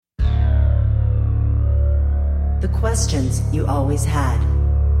The questions you always had.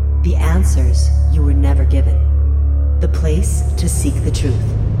 The answers you were never given. The place to seek the truth.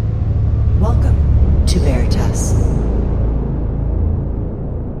 Welcome to Veritas.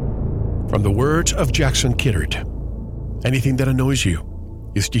 From the words of Jackson Kiddard, anything that annoys you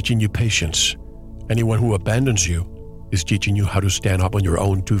is teaching you patience. Anyone who abandons you is teaching you how to stand up on your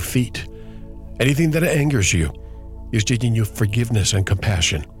own 2 feet. Anything that angers you is teaching you forgiveness and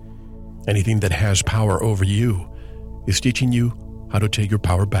compassion. Anything that has power over you is teaching you how to take your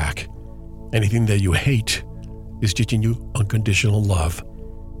power back. Anything that you hate is teaching you unconditional love.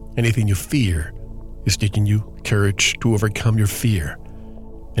 Anything you fear is teaching you courage to overcome your fear.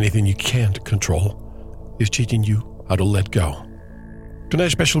 Anything you can't control is teaching you how to let go.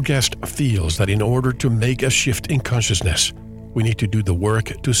 Tonight's special guest feels that in order to make a shift in consciousness, we need to do the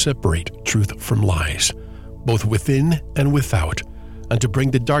work to separate truth from lies, both within and without, and to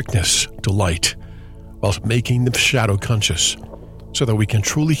bring the darkness to light, whilst making the shadow conscious, so that we can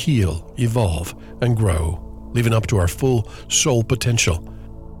truly heal, evolve, and grow, living up to our full soul potential,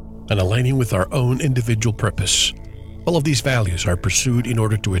 and aligning with our own individual purpose. All of these values are pursued in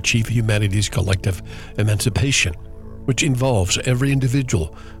order to achieve humanity's collective emancipation, which involves every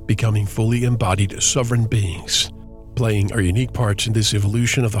individual becoming fully embodied sovereign beings, playing our unique parts in this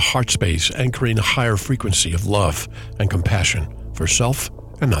evolution of the heart space, anchoring a higher frequency of love and compassion for self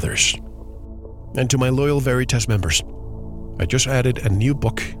and others. And to my loyal Veritas members, I just added a new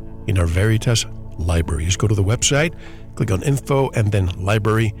book in our Veritas library. Just go to the website, click on Info and then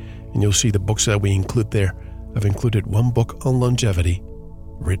Library, and you'll see the books that we include there. I've included one book on longevity,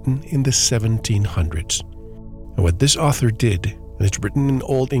 written in the 1700s. And what this author did, and it's written in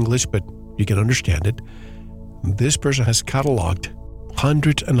Old English, but you can understand it, this person has cataloged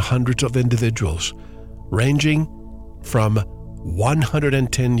hundreds and hundreds of individuals, ranging from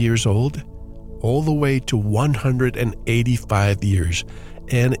 110 years old all the way to 185 years,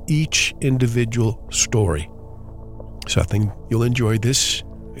 and each individual story. So I think you'll enjoy this.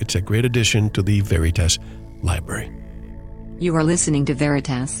 It's a great addition to the Veritas library. You are listening to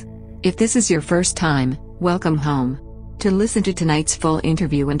Veritas. If this is your first time, welcome home. To listen to tonight's full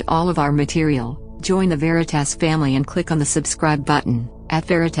interview and all of our material, join the Veritas family and click on the subscribe button at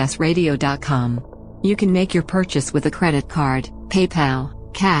veritasradio.com. You can make your purchase with a credit card,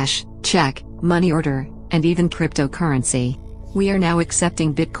 PayPal, cash, check, money order, and even cryptocurrency. We are now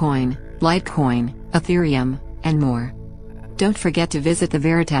accepting Bitcoin, Litecoin, Ethereum, and more. Don't forget to visit the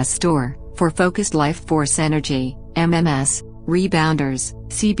Veritas store for focused life force energy, MMS, rebounders,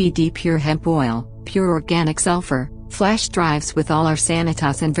 CBD pure hemp oil, pure organic sulfur, flash drives with all our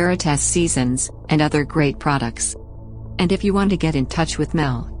Sanitas and Veritas seasons, and other great products. And if you want to get in touch with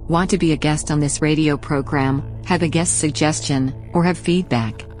Mel, want to be a guest on this radio program, have a guest suggestion, or have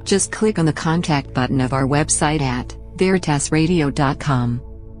feedback, just click on the contact button of our website at veritasradio.com.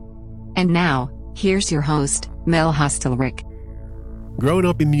 And now, here's your host, Mel Hostelrick. Growing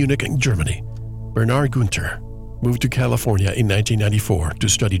up in Munich, Germany, Bernhard Guenther moved to California in 1994 to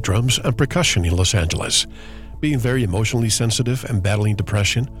study drums and percussion in Los Angeles. Being very emotionally sensitive and battling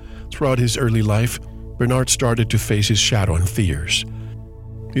depression, throughout his early life, Bernhard started to face his shadow and fears.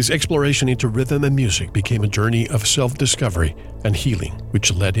 His exploration into rhythm and music became a journey of self-discovery and healing,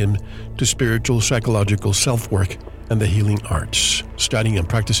 which led him to spiritual psychological self-work and the healing arts, studying and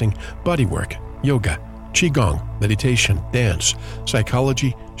practicing bodywork, yoga, qigong, meditation, dance,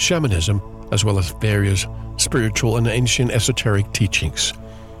 psychology, shamanism, as well as various spiritual and ancient esoteric teachings.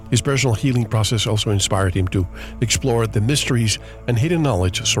 His personal healing process also inspired him to explore the mysteries and hidden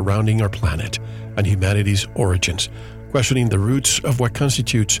knowledge surrounding our planet and humanity's origins, questioning the roots of what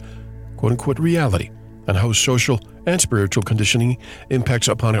constitutes quote-unquote reality and how social and spiritual conditioning impacts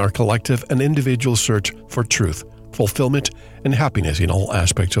upon our collective and individual search for truth, fulfillment, and happiness in all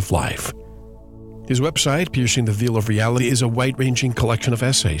aspects of life. His website, Piercing the Veil of Reality, is a wide-ranging collection of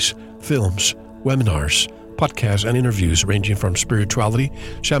essays, films, webinars, podcasts, and interviews ranging from spirituality,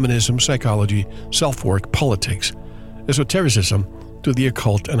 shamanism, psychology, self-work, politics, esotericism, to the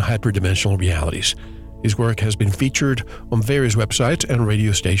occult and hyperdimensional realities. His work has been featured on various websites and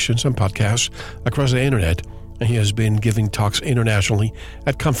radio stations and podcasts across the internet, and he has been giving talks internationally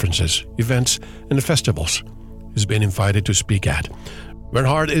at conferences, events, and festivals he's been invited to speak at.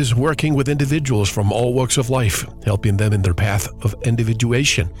 Bernhard is working with individuals from all walks of life, helping them in their path of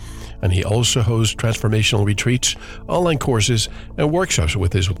individuation. And he also hosts transformational retreats, online courses, and workshops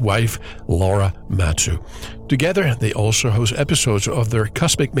with his wife, Laura Matsu. Together, they also host episodes of their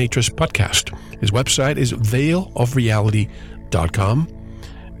Cosmic Matrix podcast. His website is veilofreality.com.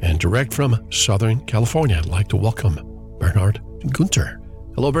 And direct from Southern California, I'd like to welcome Bernhard Guenther.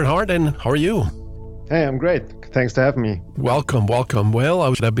 Hello, Bernhard, and how are you? Hey, I'm great. Thanks for having me. Welcome, welcome. Well,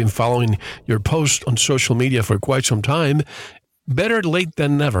 I've been following your posts on social media for quite some time. Better late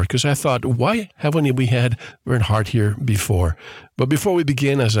than never, because I thought, why haven't we had Bernhard here before? But before we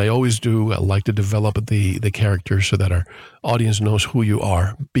begin, as I always do, I like to develop the character so that our audience knows who you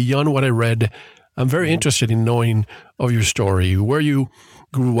are. Beyond what I read, I'm very interested in knowing of your story, where you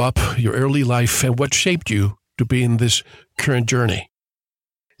grew up, your early life, and what shaped you to be in this current journey.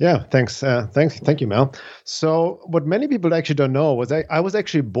 Yeah, thanks. Thank you, Mel. So what many people actually don't know was I was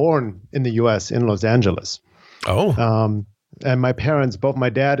actually born in the U.S., in Los Angeles. Oh. And my parents, both my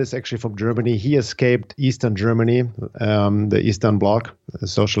dad is actually from Germany. He escaped Eastern Germany, the Eastern Bloc,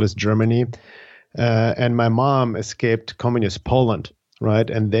 socialist Germany. And my mom escaped communist Poland, right?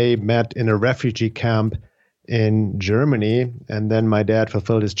 And they met in a refugee camp in Germany. And then my dad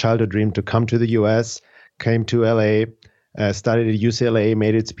fulfilled his childhood dream to come to the U.S., came to L.A., studied at UCLA,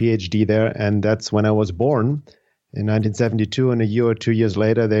 made its PhD there, and that's when I was born in 1972. And a year or 2 years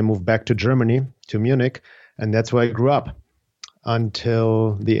later, they moved back to Germany, to Munich, and that's where I grew up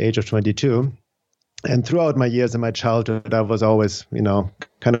until the age of 22. And throughout my years in my childhood, I was always,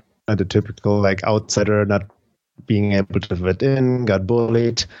 kind of the typical like outsider, not being able to fit in, got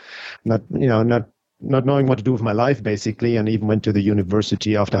bullied, not knowing what to do with my life, basically, and even went to the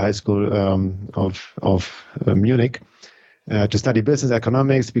university after high school of Munich. To study business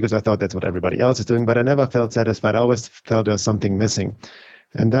economics because I thought that's what everybody else is doing, but I never felt satisfied. I always felt there was something missing.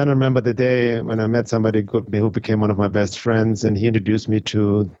 And then I remember the day when I met somebody who became one of my best friends, and he introduced me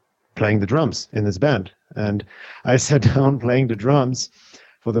to playing the drums in his band. And I sat down playing the drums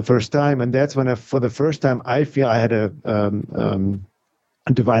for the first time, and that's when for the first time I feel I had a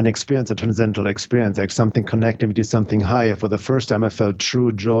divine experience, a transcendental experience, like something connecting me to something higher. For the first time I felt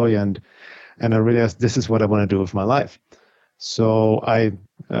true joy, and I realized this is what I want to do with my life. So I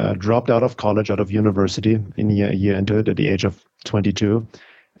dropped out of college, out of university, a year into it at the age of 22,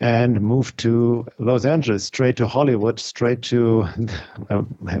 and moved to Los Angeles, straight to Hollywood, straight to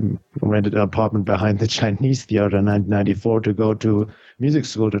rented an apartment behind the Chinese Theater in 1994 to go to music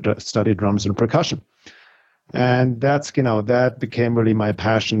school to study drums and percussion. And that became really my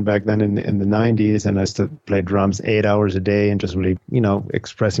passion back then in the 90s. And I still played drums 8 hours a day and just really,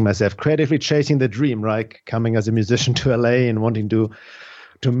 expressing myself creatively, chasing the dream, right? Coming as a musician to LA and wanting to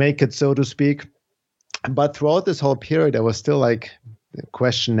make it, so to speak. But throughout this whole period, I was still like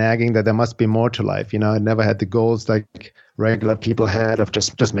question nagging that there must be more to life. I never had the goals like regular people had of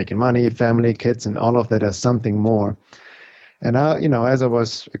just making money, family, kids, and all of that. There's something more. And as I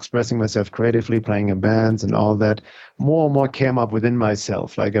was expressing myself creatively, playing in bands and all that, more and more came up within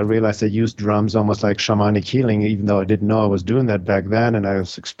myself. Like I realized I used drums almost like shamanic healing, even though I didn't know I was doing that back then. And I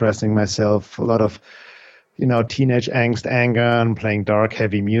was expressing myself a lot of, teenage angst, anger, and playing dark,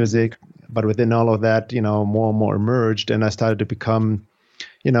 heavy music. But within all of that, more and more emerged. And I started to become,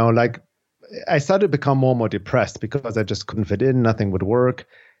 I started to become more and more depressed because I just couldn't fit in. Nothing would work.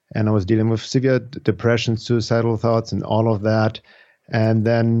 And I was dealing with severe depression, suicidal thoughts, and all of that. And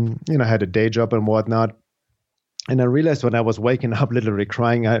then, I had a day job and whatnot. And I realized when I was waking up, literally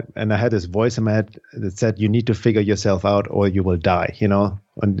crying, and I had this voice in my head that said, you need to figure yourself out or you will die,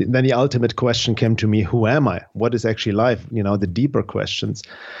 And then the ultimate question came to me, who am I? What is actually life? The deeper questions.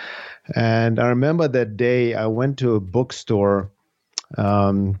 And I remember that day I went to a bookstore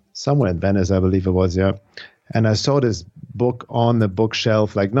somewhere in Venice, I believe it was, yeah. And I saw this book on the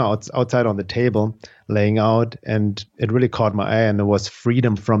bookshelf, it's outside on the table, laying out, and it really caught my eye. And it was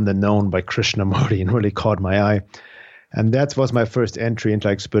Freedom from the Known by Krishnamurti, and really caught my eye. And that was my first entry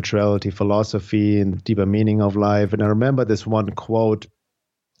into spirituality, philosophy, and the deeper meaning of life. And I remember this one quote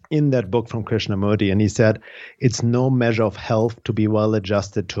in that book from Krishnamurti, and he said, "It's no measure of health to be well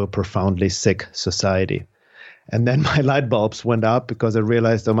adjusted to a profoundly sick society." And then my light bulbs went up because I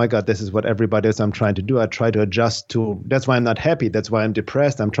realized, oh my God, this is what everybody else I'm trying to do. I try to adjust to, that's why I'm not happy. That's why I'm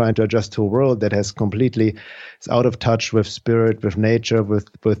depressed. I'm trying to adjust to a world that has completely, is out of touch with spirit, with nature, with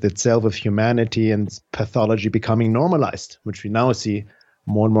itself, with humanity, and pathology becoming normalized, which we now see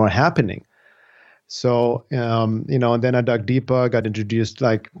more and more happening. So, and then I dug deeper, got introduced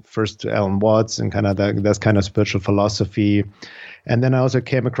first to Alan Watts and that's kind of spiritual philosophy. And then I also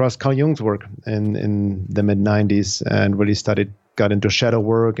came across Carl Jung's work in the mid-90s and really got into shadow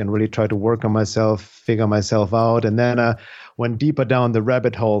work and really tried to work on myself, figure myself out. And then I went deeper down the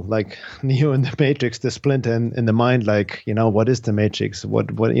rabbit hole, like Neo in the Matrix, the splinter in the mind, what is the Matrix? What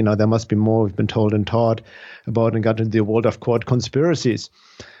there must be more we've been told and taught about, and got into the world of quote conspiracies.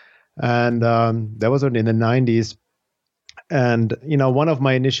 And that was in the 90s. And, one of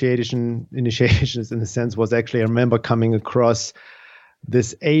my initiations in a sense was actually, I remember coming across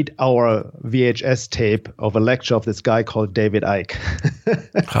this 8-hour VHS tape of a lecture of this guy called David Icke.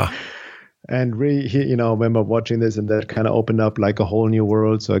 And really, I remember watching this, and that kind of opened up like a whole new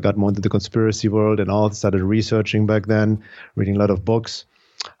world. So I got more into the conspiracy world and all, started researching back then, reading a lot of books.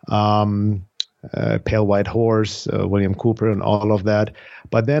 Pale White Horse, William Cooper, and all of that.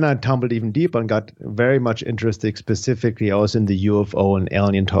 But then I tumbled even deeper and got very much interested specifically also in the UFO and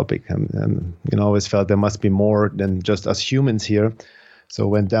alien topic. And always felt there must be more than just us humans here. So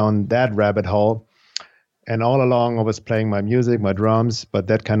went down that rabbit hole. And all along I was playing my music, my drums, but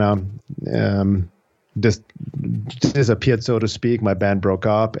that kind of just disappeared, so to speak. My band broke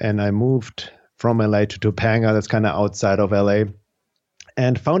up and I moved from LA to Topanga, that's kind of outside of LA.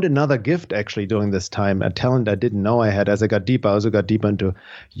 And found another gift actually during this time, a talent I didn't know I had. As I got deeper, I also got deeper into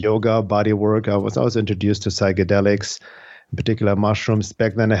yoga, body work. I was also introduced to psychedelics, in particular mushrooms.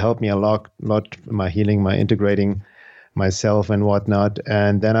 Back then it helped me a lot in my healing, my integrating myself and whatnot.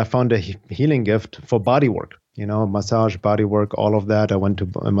 And then I found a healing gift for body work, massage, body work, all of that. I went to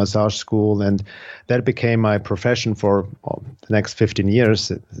a massage school, and that became my profession for the next 15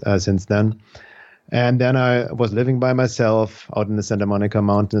 years since then. And then I was living by myself out in the Santa Monica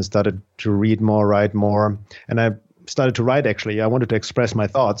Mountains, started to read more, write more. And I started to write, actually. I wanted to express my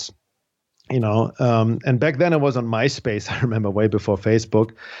thoughts, and back then I was on MySpace, I remember, way before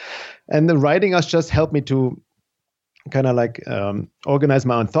Facebook. And the writing has just helped me to kind of like organize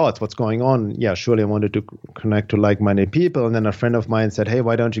my own thoughts, what's going on. Yeah, surely I wanted to connect to like-minded people. And then a friend of mine said, hey,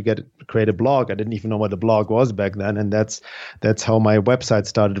 why don't you create a blog? I didn't even know what a blog was back then. And that's how my website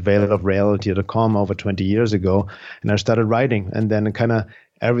started, veilofreality.com, over 20 years ago. And I started writing, and then kind of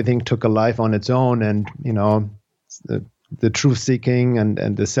everything took a life on its own, and, the truth seeking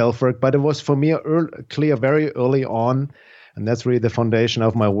and the self-work. But it was for me clear very early on, and that's really the foundation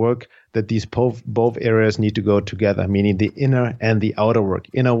of my work, that these both areas need to go together, meaning the inner and the outer work.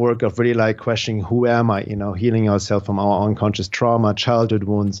 Inner work of really like questioning, who am I? Healing ourselves from our unconscious trauma, childhood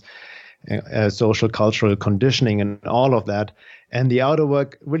wounds, social, cultural conditioning, and all of that. And the outer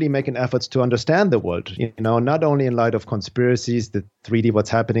work, really making efforts to understand the world, not only in light of conspiracies, the 3D, what's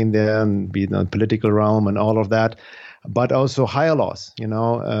happening there, and be in the political realm and all of that, but also higher laws,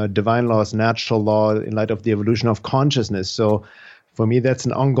 divine laws, natural law, in light of the evolution of consciousness. So for me, that's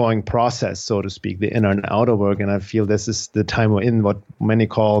an ongoing process, so to speak, the inner and outer work. And I feel this is the time we're in, what many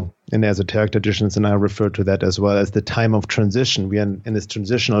call in esoteric traditions, and I refer to that as well, as the time of transition. We are in this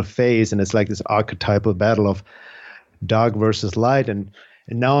transitional phase, and it's like this archetypal battle of dark versus light. And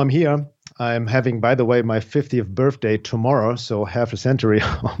now I'm here. I'm having, by the way, my 50th birthday tomorrow, so half a century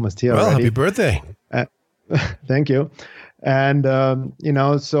almost here already. Happy birthday. Thank you. And, I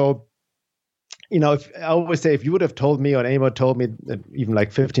always say, if you would have told me, or anyone told me even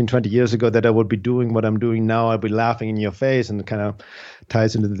like 15, 20 years ago that I would be doing what I'm doing now, I'd be laughing in your face, and kind of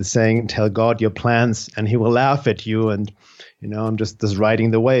ties into the saying, tell God your plans and he will laugh at you. And, I'm just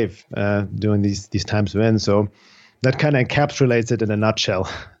riding the wave during these times we're in. So that kind of encapsulates it in a nutshell.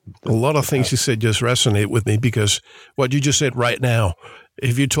 A lot of things you said just resonate with me, because what you just said right now,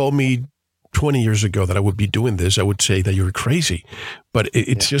 if you told me 20 years ago that I would be doing this, I would say that you're crazy. But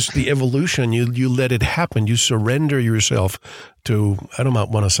it's just the evolution. You let it happen. You surrender yourself to, I don't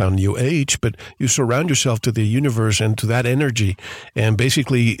want to sound new age, but you surround yourself to the universe and to that energy. And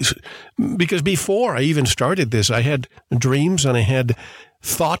basically, because before I even started this, I had dreams and I had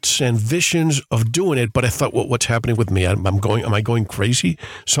thoughts and visions of doing it, but I thought, well, what's happening with me? Am I going crazy?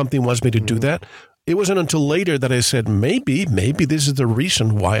 Something wants me to do that? It wasn't until later that I said, maybe this is the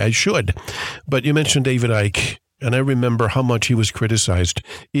reason why I should. But you mentioned David Icke, and I remember how much he was criticized,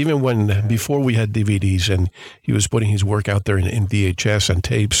 even before we had DVDs, and he was putting his work out there in VHS and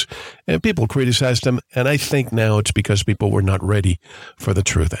tapes, and people criticized him. And I think now it's because people were not ready for the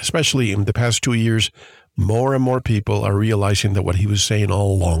truth, especially in the past 2 years. More and more people are realizing that what he was saying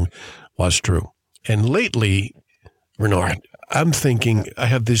all along was true. And lately, Bernhard, I'm thinking, I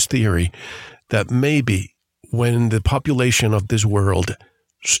have this theory that maybe when the population of this world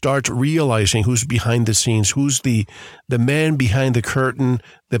starts realizing who's behind the scenes, who's the man behind the curtain,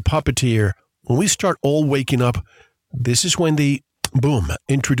 the puppeteer, when we start all waking up, this is when they, boom,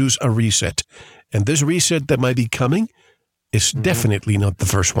 introduce a reset. And this reset that might be coming is definitely not the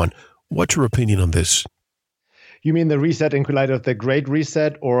first one. What's your opinion on this? You mean the reset in light of the Great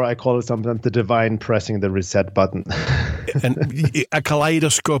Reset, or I call it sometimes the divine pressing the reset button? And a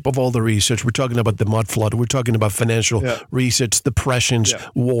kaleidoscope of all the research. We're talking about the mud flood. We're talking about financial resets, depressions,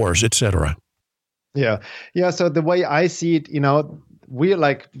 wars, etc. Yeah. So the way I see it, we're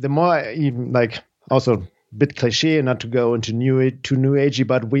like, the more I even like also bit cliche not to go into too new agey,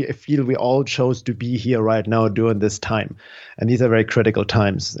 but I feel we all chose to be here right now during this time. And these are very critical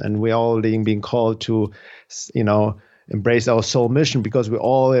times. And we're all being called to, embrace our soul mission, because we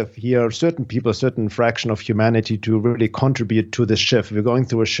all have here certain people, a certain fraction of humanity to really contribute to this shift. We're going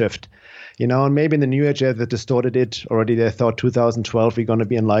through a shift, and maybe in the new age that distorted it already. They thought 2012 we're going to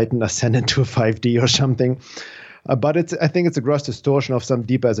be enlightened, ascended to 5D or something. But I think it's a gross distortion of some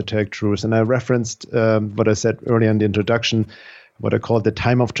deep esoteric truths. And I referenced what I said earlier in the introduction, what I call the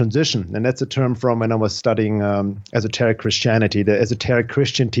time of transition. And that's a term from when I was studying esoteric Christianity, the esoteric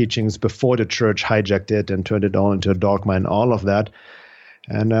Christian teachings before the church hijacked it and turned it all into a dogma and all of that.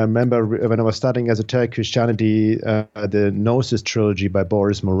 And I remember when I was studying esoteric Christianity, the Gnosis trilogy by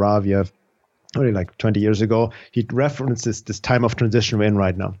Boris Moraviev, only like 20 years ago, he references this time of transition we're in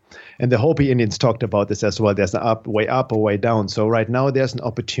right now. And the Hopi Indians talked about this as well. There's an up or way down. So right now there's an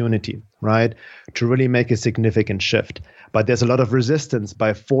opportunity, right, to really make a significant shift. But there's a lot of resistance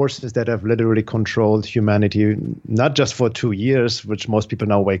by forces that have literally controlled humanity, not just for 2 years, which most people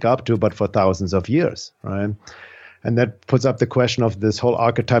now wake up to, but for thousands of years, right? And that puts up the question of this whole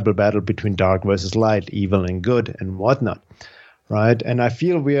archetypal battle between dark versus light, evil and good and whatnot. Right. And I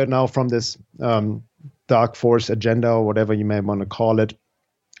feel we are now from this dark force agenda, or whatever you may want to call it,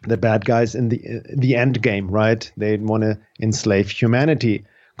 the bad guys in the end game. Right. They want to enslave humanity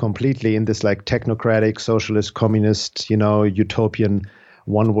completely in this like technocratic, socialist, communist, utopian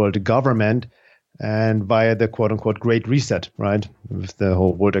one world government, and via the quote unquote Great Reset. Right. With the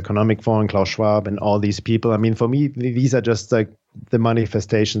whole World Economic Forum, Klaus Schwab and all these people. I mean, for me, these are just like the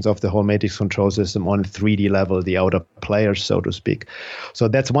manifestations of the whole matrix control system on 3D level, the outer players, so to speak. So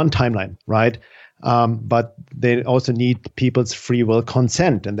that's one timeline, right? But they also need people's free will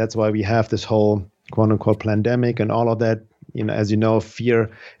consent. And that's why we have this whole quote unquote pandemic and all of that. As you know, fear,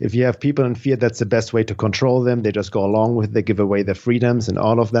 if you have people in fear, that's the best way to control them. They just go along with it, they give away their freedoms and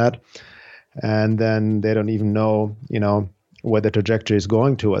all of that. And then they don't even know, where the trajectory is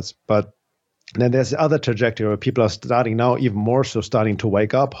going towards. But then there's the other trajectory where people are starting now, even more so, starting to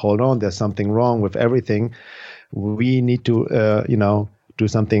wake up. Hold on, there's something wrong with everything. We need to, do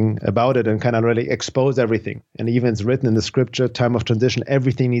something about it and kind of really expose everything. And even it's written in the scripture, time of transition,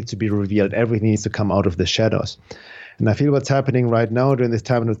 everything needs to be revealed. Everything needs to come out of the shadows. And I feel what's happening right now during this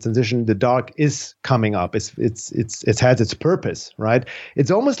time of transition, the dark is coming up. It has its purpose, right?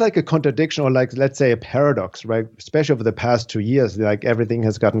 It's almost like a contradiction, or like, let's say, a paradox, right? Especially over the past 2 years, like everything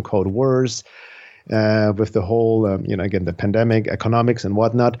has gotten cold worse with the whole, again, the pandemic, economics and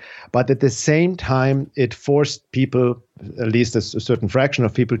whatnot. But at the same time, it forced people, at least a certain fraction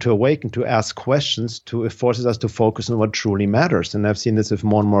of people, to awaken, to ask questions. It forces us to focus on what truly matters. And I've seen this with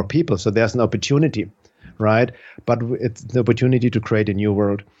more and more people. So there's an opportunity. Right? But it's the opportunity to create a new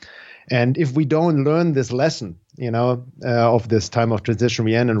world. And if we don't learn this lesson, of this time of transition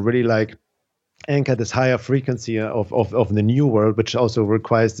we're in, and really like anchor this higher frequency of the new world, which also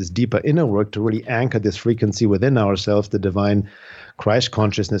requires this deeper inner work to really anchor this frequency within ourselves, the divine Christ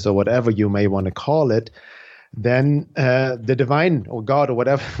consciousness, or whatever you may want to call it, then the divine, or God, or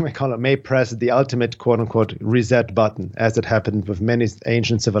whatever we call it, may press the ultimate quote unquote reset button, as it happened with many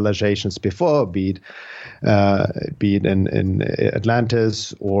ancient civilizations before, be it in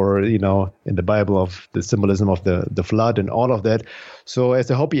Atlantis, or in the Bible of the symbolism of the flood and all of that. So as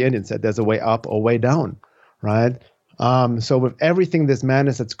the Hopi Indian said, there's a way up or way down, right? So with everything, this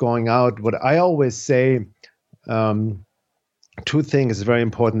madness that's going out, what I always say, two things is very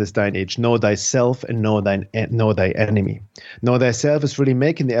important this day and age: know thyself and know thy enemy. Know thyself is really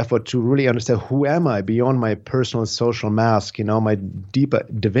making the effort to really understand, who am I beyond my personal social mask, my deeper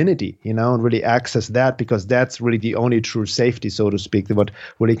divinity, and really access that, because that's really the only true safety, so to speak, that what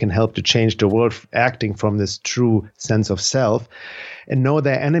really can help to change the world, acting from this true sense of self. And know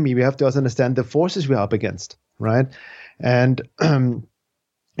thy enemy, we have to also understand the forces we're up against, right? And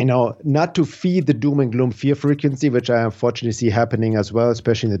not to feed the doom and gloom fear frequency, which I unfortunately see happening as well,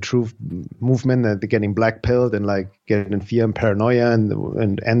 especially in the truth movement, that they're getting black-pilled and like getting in fear and paranoia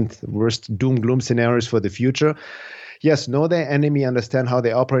and worst doom gloom scenarios for the future. Yes, know their enemy, understand how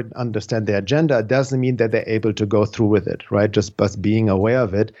they operate, understand their agenda. It doesn't mean that they're able to go through with it, right? Just by being aware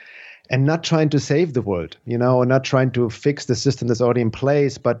of it, and not trying to save the world, or not trying to fix the system that's already in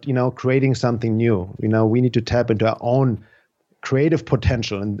place, but, creating something new. We need to tap into our own creative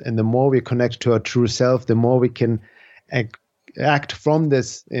potential, and the more we connect to our true self, the more we can act from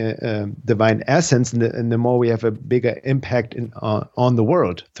this divine essence, and the more we have a bigger impact on the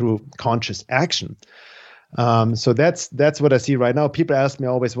world through conscious action. So that's what I see right now. People ask me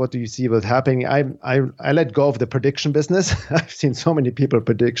always, what do you see what's happening? I let go of the prediction business. I've seen so many people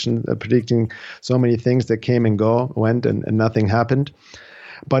predicting so many things that came and went and nothing happened.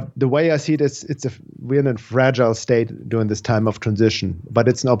 But the way I see it is, we're in a fragile state during this time of transition, but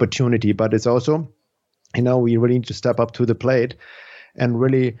it's an opportunity. But it's also, we really need to step up to the plate and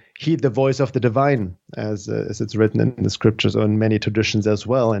really heed the voice of the divine, as it's written in the scriptures or in many traditions as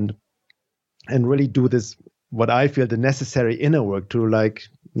well, and really do this, what I feel the necessary inner work to, like,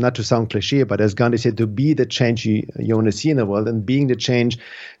 not to sound cliche, but as Gandhi said, to be the change you want to see in the world, and being the change,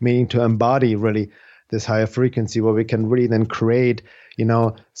 meaning to embody really this higher frequency where we can really then create,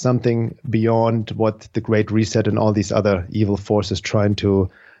 something beyond what the Great Reset and all these other evil forces trying to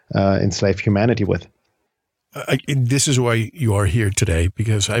enslave humanity with. This is why you are here today,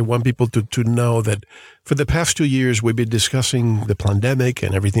 because I want people to know that for the past 2 years, we've been discussing the pandemic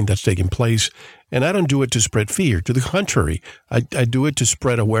and everything that's taking place. And I don't do it to spread fear. To the contrary, I do it to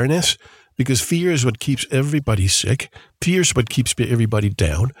spread awareness, because fear is what keeps everybody sick. Fear is what keeps everybody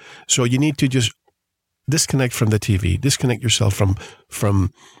down. So you need to just disconnect from the TV, disconnect yourself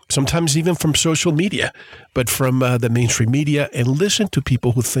from sometimes even from social media, but from the mainstream media, and listen to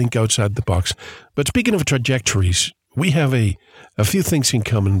people who think outside the box. But speaking of trajectories, we have a few things in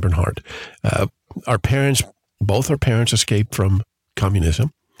common, Bernhard. Both our parents escaped from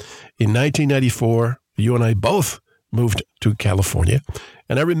communism. In 1994, you and I both moved to California.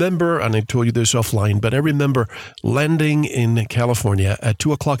 And I remember, and I told you this offline, but I remember landing in California at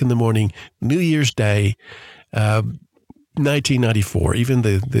 2:00 in the morning, New Year's Day, 1994. Even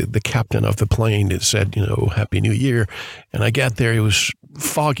the captain of the plane said, Happy New Year. And I got there, it was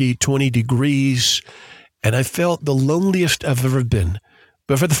foggy, 20 degrees, and I felt the loneliest I've ever been.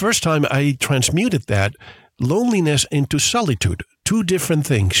 But for the first time, I transmuted that loneliness into solitude, two different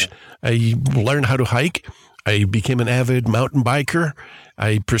things. I learned how to hike. I became an avid mountain biker.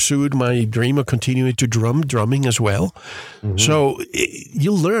 I pursued my dream of continuing to drumming as well. Mm-hmm. So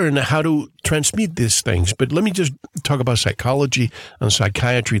you learn how to transmute these things. But let me just talk about psychology and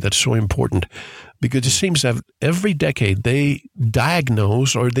psychiatry. That's so important, because it seems that every decade they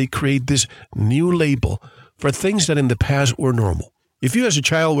diagnose or they create this new label for things that in the past were normal. If you as a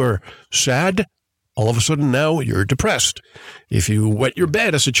child were sad, all of a sudden now you're depressed. If you wet your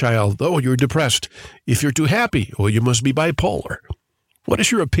bed as a child, you're depressed. If you're too happy, you must be bipolar. What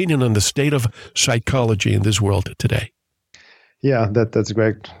is your opinion on the state of psychology in this world today? Yeah, that's a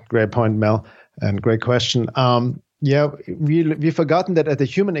great point, Mel, and great question. We've forgotten that the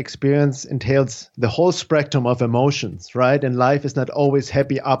human experience entails the whole spectrum of emotions, right? And life is not always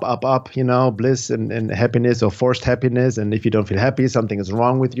happy, up, bliss and happiness or forced happiness. And if you don't feel happy, something is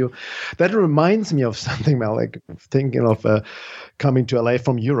wrong with you. That reminds me of something, Mel, like thinking of coming to LA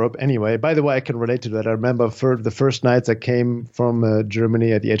from Europe. Anyway, by the way, I can relate to that. I remember the first nights I came from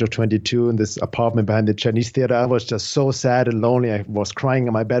Germany at the age of 22 in this apartment behind the Chinese theater. I was just so sad and lonely. I was crying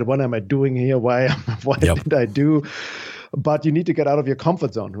in my bed. What am I doing here? What did I do? But you need to get out of your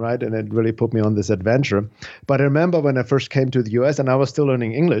comfort zone, right? And it really put me on this adventure. But I remember when I first came to the US and I was still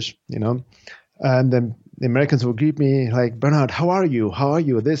learning English, and then the Americans would greet me like, Bernhard, how are you? How are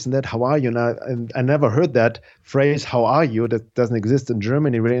you? This and that, how are you? And I never heard that phrase, how are you? That doesn't exist in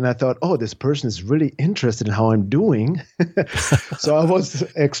Germany, really. And I thought, this person is really interested in how I'm doing. So I was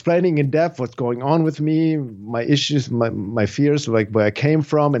explaining in depth what's going on with me, my issues, my fears, like where I came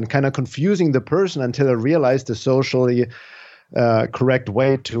from, and kind of confusing the person until I realized the socially correct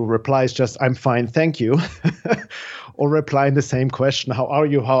way to reply is just, I'm fine, thank you. Or reply in the same question, how are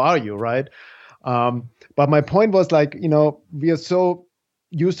you? How are you? Right? But my point was like, we are so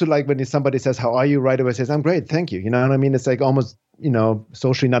used to like when somebody says, how are you? Right away says, I'm great. Thank you. You know what I mean? It's like almost,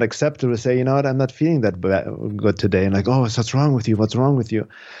 socially not acceptable to say, you know what, I'm not feeling that good today. And like, what's wrong with you? What's wrong with you?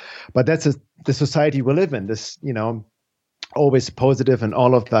 But that's the society we live in, this, always positive and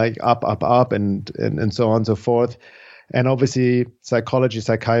all of like up, and so on and so forth. And obviously,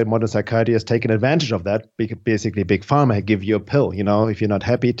 psychiatry, modern psychiatry has taken advantage of that. Basically, Big Pharma give you a pill. If you're not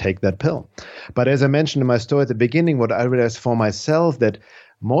happy, take that pill. But as I mentioned in my story at the beginning, what I realized for myself that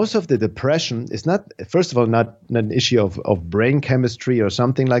most of the depression is not, first of all, not an issue of brain chemistry or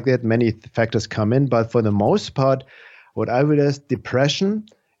something like that. Many factors come in. But for the most part, what I realized, depression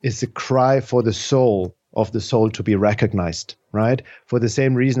is a cry for the soul of the soul to be recognized, right? For the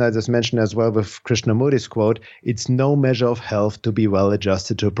same reason I just mentioned as well with Krishnamurti's quote, it's no measure of health to be well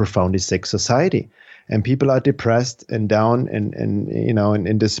adjusted to a profoundly sick society. And people are depressed and down and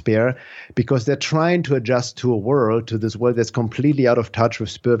in despair because they're trying to adjust to this world that's completely out of touch with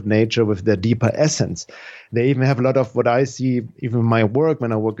spirit nature, with their deeper essence. They even have a lot of what I see, even in my work,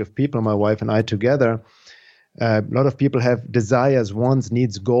 when I work with people, my wife and I together, A lot of people have desires, wants,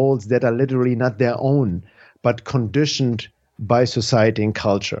 needs, goals that are literally not their own, but conditioned by society and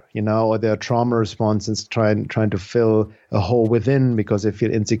culture, or their trauma responses trying to fill a hole within because they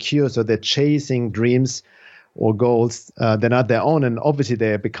feel insecure. So they're chasing dreams or goals. They're not their own. And obviously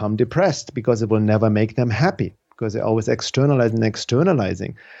they become depressed because it will never make them happy because they're always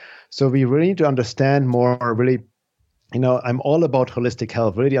externalizing. So we really need to understand more, really, I'm all about holistic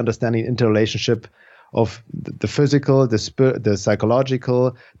health, really understanding interrelationship of the physical, the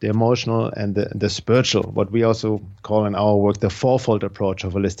psychological, the emotional, and the spiritual, what we also call in our work the fourfold approach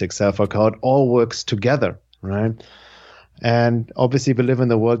of holistic self-work, how it all works together, right? And obviously we live in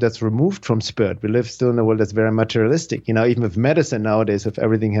a world that's removed from spirit. We live still in a world that's very materialistic. Even with medicine nowadays, with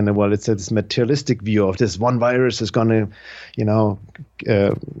everything in the world, it's this materialistic view of this one virus is going to,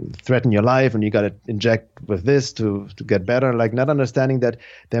 threaten your life, and you got to inject with this to get better. Like, not understanding that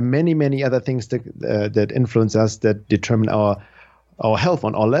there are many, many other things that influence us, that determine our health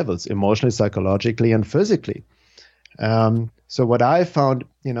on all levels, emotionally, psychologically, and physically. So what I found,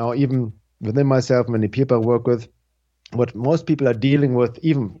 even within myself, many people I work with, what most people are dealing with,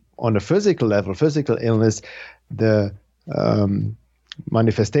 even on a physical level, physical illness, the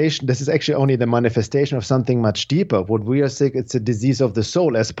manifestation, this is actually only the manifestation of something much deeper. What we are sick, it's a disease of the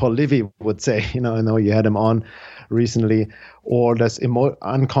soul, as Paul Livy would say. I know you had him on recently. Or there's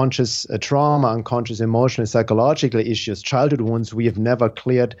unconscious trauma, unconscious emotional, psychological issues, childhood wounds we have never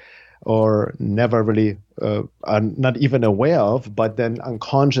cleared or never really are not even aware of, but then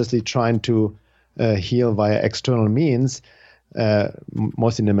unconsciously trying to heal via external means,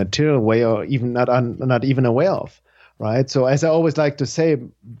 mostly in a material way, or even not even aware of, right? So as I always like to say,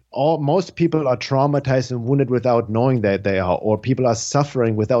 most people are traumatized and wounded without knowing that they are, or people are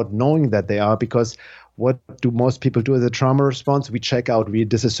suffering without knowing that they are, because what do most people do as a trauma response? We check out, we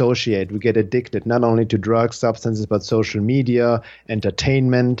disassociate, we get addicted, not only to drugs, substances, but social media,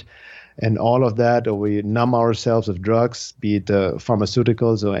 entertainment, and all of that, or we numb ourselves with drugs, be it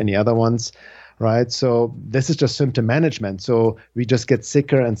pharmaceuticals or any other ones. Right. So this is just symptom management. So we just get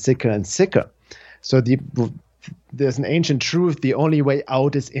sicker and sicker and sicker. So there's an ancient truth. The only way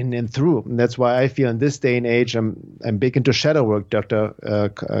out is in and through. And that's why I feel in this day and age, I'm big into shadow work, Dr.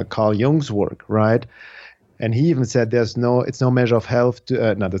 Carl Jung's work. Right. And he even said it's no measure of health.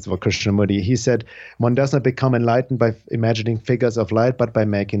 That's what Krishnamurti. He said, one does not become enlightened by imagining figures of light, but by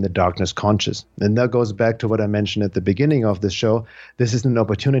making the darkness conscious. And that goes back to what I mentioned at the beginning of the show. This is an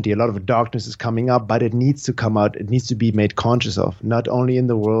opportunity. A lot of darkness is coming up, but it needs to come out. It needs to be made conscious of, not only in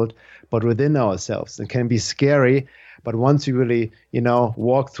the world, but within ourselves. It can be scary, but once you really,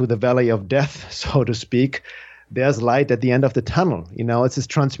 walk through the valley of death, so to speak, there's light at the end of the tunnel. It's this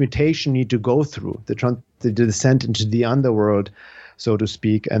transmutation you need to go through, the descent into the underworld, so to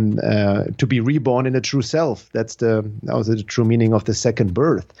speak, and to be reborn in a true self. That was the true meaning of the second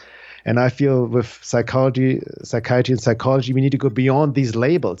birth. And I feel with psychiatry and psychology, we need to go beyond these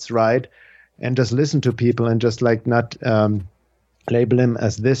labels, right? And just listen to people and just not label them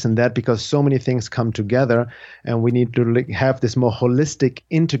as this and that, because so many things come together, and we need to have this more holistic,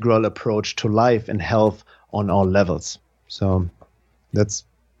 integral approach to life and health on all levels. So that's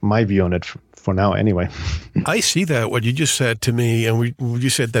my view on it for now anyway. I see that, what you just said to me, and you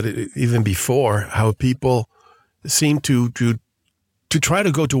said that even before, how people seem to try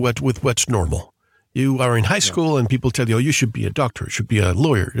to go to with what's normal. You are in high school and people tell you, you should be a doctor, you should be a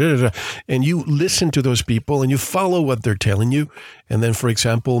lawyer, and you listen to those people and you follow what they're telling you. And then, for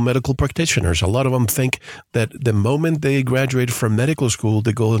example, medical practitioners, a lot of them think that the moment they graduate from medical school,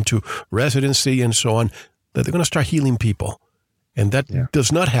 they go into residency and so on, that they're going to start healing people. And that does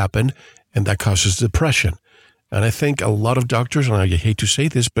not happen, and that causes depression. And I think a lot of doctors, and I hate to say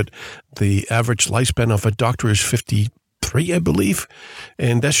this, but the average lifespan of a doctor is 53, I believe,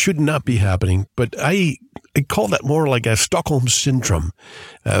 and that should not be happening. But I call that more like a Stockholm syndrome.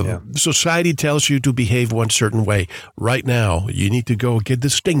 Society tells you to behave one certain way. Right now, you need to go get the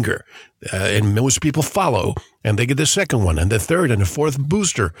stinger, and most people follow, and they get the second one, and the third, and the fourth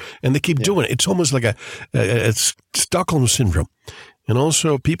booster, and they keep doing it. It's almost like a Stockholm syndrome. And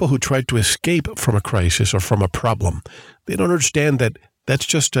also, people who try to escape from a crisis or from a problem, they don't understand that that's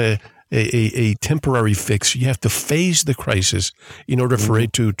just a temporary fix. You have to face the crisis in order for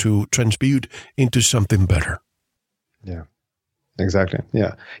it to transmute into something better. Yeah, exactly.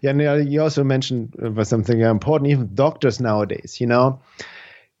 Yeah. Yeah. And you also mentioned something important, even doctors nowadays,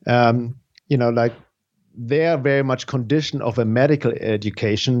 like they are very much conditioned of a medical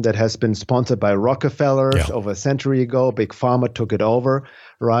education that has been sponsored by Rockefeller over a century ago. Big Pharma took it over,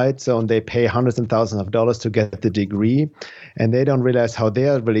 right? So and they pay hundreds and thousands of dollars to get the degree, and they don't realize how they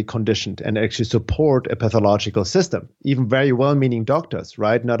are really conditioned and actually support a pathological system. Even very well-meaning doctors,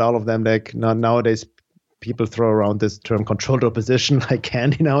 right? Not all of them, like not nowadays. People throw around this term controlled opposition like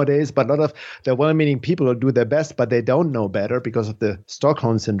candy nowadays, but a lot of the well-meaning people will do their best, but they don't know better because of the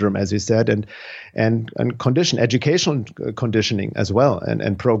Stockholm syndrome, as you said, and educational conditioning as well,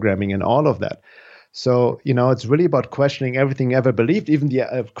 and programming and all of that. So, it's really about questioning everything ever believed, even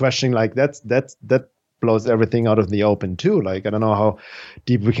the questioning like that blows everything out of the open too. Like, I don't know how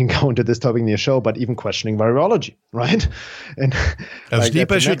deep we can go into this topic in the show, but even questioning virology, right? And as like,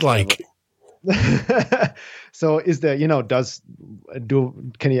 deep as you'd like. So is there, can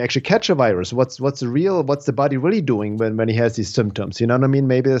you actually catch a virus? What's the body really doing when he has these symptoms? You know what I mean?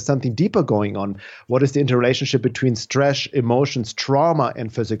 Maybe there's something deeper going on. What is the interrelationship between stress, emotions, trauma,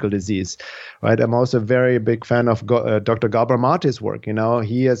 and physical disease? Right. I'm also a very big fan of Dr. Gabor Mate's work.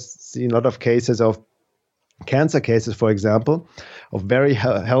 He has seen a lot of cases of cancer cases, for example, of very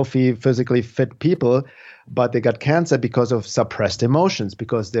healthy, physically fit people, but they got cancer because of suppressed emotions,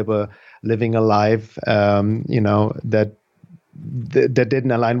 because they were living a life, that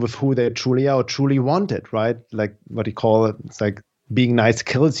didn't align with who they truly are or truly wanted, right? Like what you call it, it's like being nice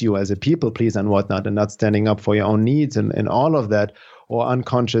kills you as a people pleaser and whatnot, and not standing up for your own needs and all of that, or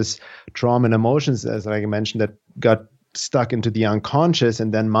unconscious trauma and emotions, as I mentioned, that got stuck into the unconscious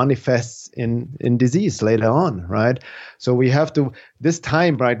and then manifests in disease later on, right? So we have to, this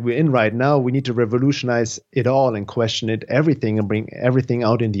time, right, we're in right now, we need to revolutionize it all and question it, everything, and bring everything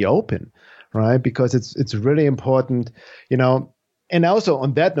out in the open, right? Because it's really important, and also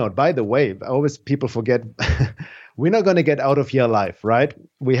on that note, by the way, always people forget, we're not going to get out of here alive, right?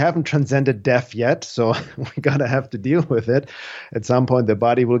 We haven't transcended death yet, so we gotta have to deal with it. At some point, the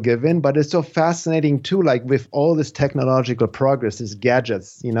body will give in. But it's so fascinating too, like with all this technological progress, these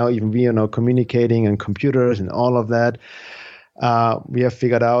gadgets, even we, communicating and computers and all of that, we have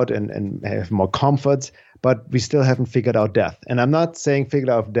figured out and have more comforts, but we still haven't figured out death. And I'm not saying figured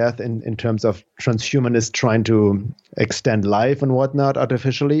out death in terms of transhumanists trying to extend life and whatnot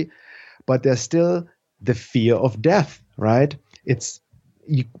artificially, but there's still the fear of death, right?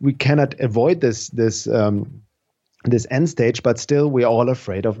 We cannot avoid this end stage, but still we're all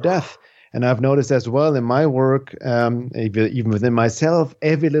afraid of death. And I've noticed as well in my work, even within myself,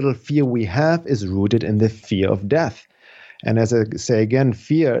 every little fear we have is rooted in the fear of death. And as I say again,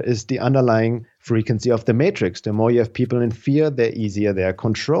 fear is the underlying frequency of the matrix. The more you have people in fear, the easier they are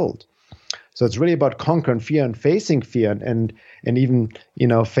controlled. So it's really about conquering fear and facing fear, and even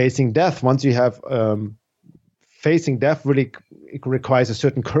facing death. Once you have facing death, really it requires a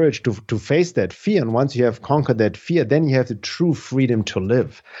certain courage to face that fear. And once you have conquered that fear, then you have the true freedom to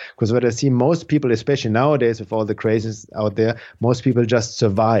live. Because what I see most people, especially nowadays with all the crazes out there, most people just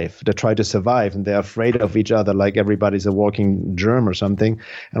survive. They try to survive, and they're afraid of each other like everybody's a walking germ or something.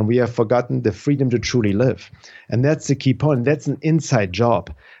 And we have forgotten the freedom to truly live. And that's the key point. That's an inside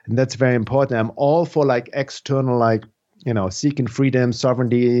job. And that's very important. I'm all for external, seeking freedom,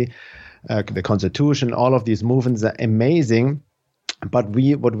 sovereignty, the Constitution, all of these movements are amazing. But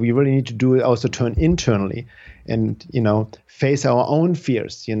what we really need to do is also turn internally and, face our own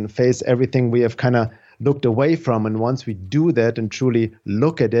fears, face everything we have kind of looked away from. And once we do that and truly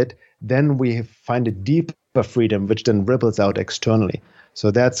look at it, then we find a deeper freedom, which then ripples out externally.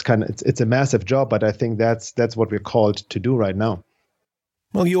 So that's it's a massive job, but I think that's what we're called to do right now.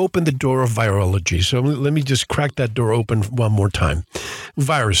 Well, you opened the door of virology, so let me just crack that door open one more time.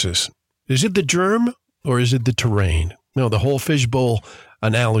 Viruses. Is it the germ or is it the terrain? The whole fishbowl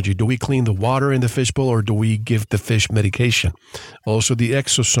analogy. Do we clean the water in the fishbowl or do we give the fish medication? Also, the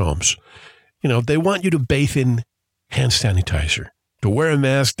exosomes. They want you to bathe in hand sanitizer, to wear a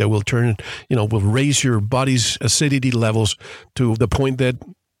mask that will will raise your body's acidity levels to the point that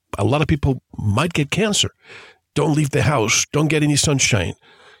a lot of people might get cancer. Don't leave the house. Don't get any sunshine.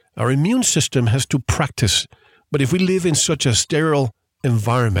 Our immune system has to practice. But if we live in such a sterile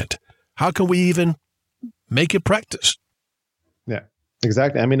environment, how can we even make it practice? Yeah,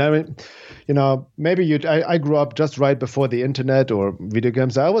 exactly. Maybe I grew up just right before the internet or video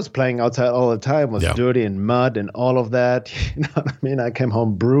games. I was playing outside all the time, was dirty and mud and all of that. You know what I mean? I came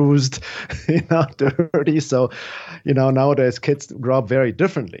home bruised, dirty. So, nowadays kids grow up very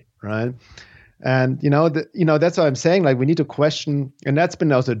differently, right? And, that's what I'm saying. Like, we need to question, and that's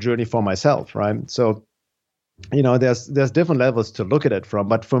been also a journey for myself, right? So, there's different levels to look at it from.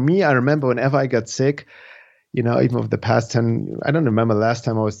 But for me, I remember whenever I got sick, even over the past 10, I don't remember the last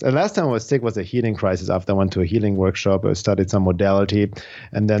time I was sick was a healing crisis after I went to a healing workshop or studied some modality.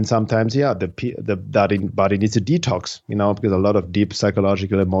 And then sometimes, the body needs a detox, because a lot of deep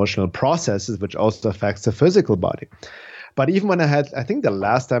psychological, emotional processes, which also affects the physical body. But even when I think the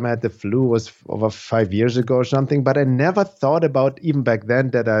last time I had the flu was over 5 years ago or something, but I never thought about, even back then,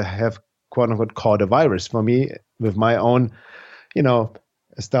 that I have quote unquote caught a virus. For me, with my own,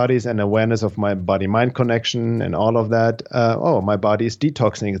 studies and awareness of my body-mind connection and all of that, my body is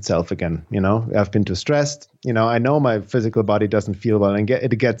detoxing itself again. I've been too stressed. I know my physical body doesn't feel well and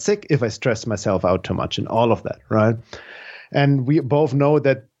it gets sick if I stress myself out too much and all of that, right? And we both know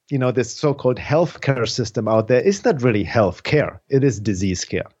that, this so-called healthcare system out there is not really healthcare. It is disease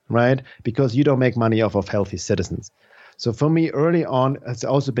care, right? Because you don't make money off of healthy citizens. So for me, early on, it's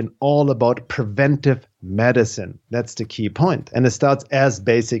also been all about preventive medicine. That's the key point. And it starts as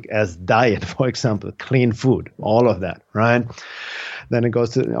basic as diet, for example, clean food, all of that, right? Then it goes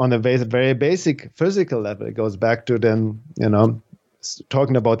to, on a very basic physical level, it goes back to then,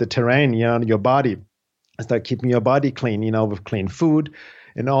 talking about the terrain, your body. Start keeping your body clean, with clean food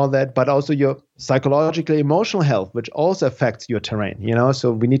and all that, but also your psychological, emotional health, which also affects your terrain,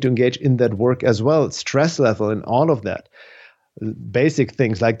 so we need to engage in that work as well, stress level and all of that. Basic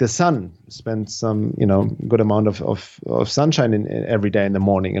things like the sun, spend some, good amount of sunshine in every day in the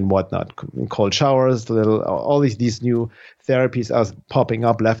morning and whatnot, cold showers, all these new therapies are popping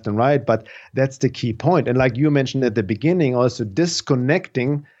up left and right, but that's the key point. And like you mentioned at the beginning, also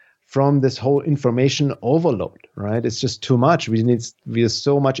disconnecting from this whole information overload, right? It's just too much. We are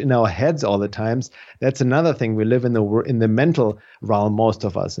so much in our heads all the times. That's another thing. We live in the mental realm, most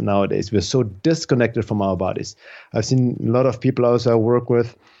of us nowadays. We're so disconnected from our bodies. I've seen a lot of people also I work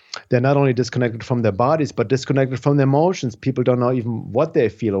with. They're not only disconnected from their bodies, but disconnected from their emotions. People don't know even what they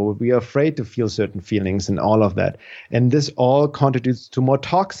feel, or we are afraid to feel certain feelings and all of that. And this all contributes to more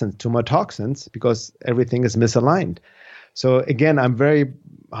toxins because everything is misaligned. So again, I'm very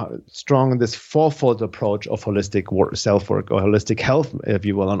strong in this fourfold approach of holistic self-work or holistic health, if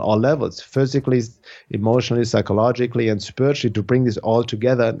you will, on all levels, physically, emotionally, psychologically, and spiritually, to bring this all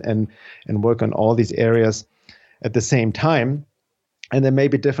together and work on all these areas at the same time. And they may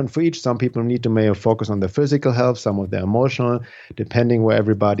be different for each. Some people need to maybe focus on their physical health, some of their emotional, depending where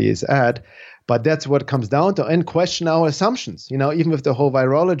everybody is at. But that's what it comes down to, and question our assumptions. Even with the whole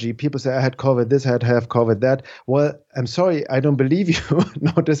virology, people say, I had COVID this, I have COVID that. Well, I'm sorry, I don't believe you.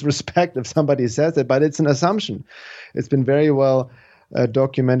 No disrespect if somebody says it, but it's an assumption. It's been very well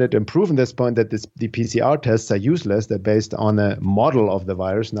documented and proven at this point that the PCR tests are useless. They're based on a model of the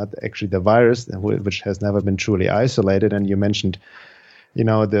virus, not actually the virus, which has never been truly isolated. And you mentioned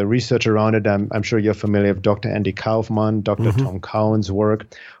the research around it. I'm sure you're familiar with Dr. Andy Kaufman, Dr. Tom Cowan's work,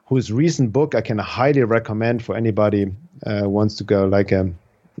 whose recent book I can highly recommend for anybody wants to go like a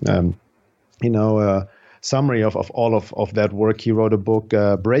summary of all of that work. He wrote a book,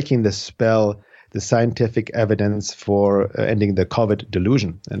 Breaking the Spell, the Scientific Evidence for Ending the COVID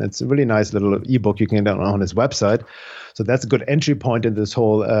Delusion. And it's a really nice little ebook you can get on his website. So that's a good entry point in this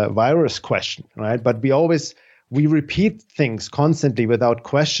whole virus question, right? But we repeat things constantly without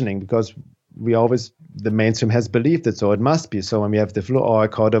questioning because the mainstream has believed it, so it must be. So when we have the flu, I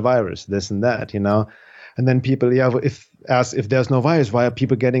caught a virus, this and that, And then people, ask if there's no virus, why are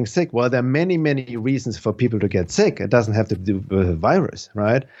people getting sick? Well, there are many, many reasons for people to get sick. It doesn't have to do with a virus,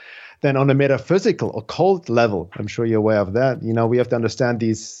 right? Then on a metaphysical, occult level, I'm sure you're aware of that. We have to understand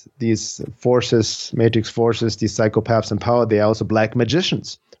these forces, matrix forces, these psychopaths in power. They are also black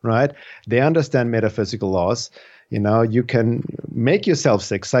magicians, right? They understand metaphysical laws. You can make yourself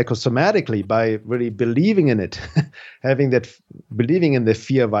sick psychosomatically by really believing in it, believing in the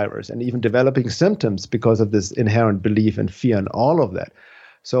fear virus and even developing symptoms because of this inherent belief and fear and all of that.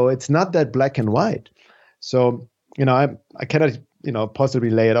 So it's not that black and white. So, I cannot, possibly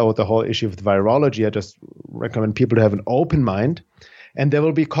lay it out the whole issue of virology. I just recommend people to have an open mind. And there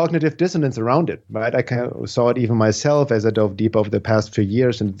will be cognitive dissonance around it, right? I saw it even myself as I dove deep over the past few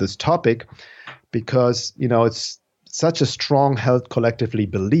years into this topic, because, it's such a strong held collectively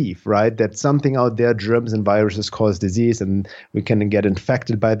belief, right? That something out there, germs and viruses cause disease and we can get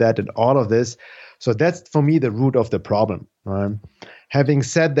infected by that and all of this. So that's, for me, the root of the problem, right? Having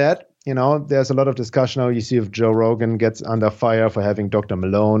said that, there's a lot of discussion now. You see if Joe Rogan gets under fire for having Dr.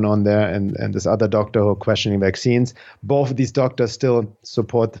 Malone on there and this other doctor who are questioning vaccines. Both of these doctors still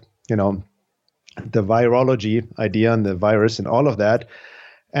support, the virology idea and the virus and all of that.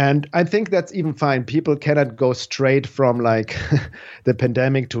 And I think that's even fine. People cannot go straight from like the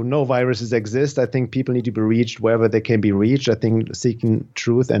pandemic to no viruses exist. I think people need to be reached wherever they can be reached. I think seeking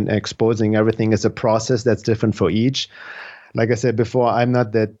truth and exposing everything is a process that's different for each. Like I said before, I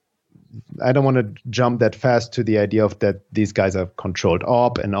don't want to jump that fast to the idea of that these guys are controlled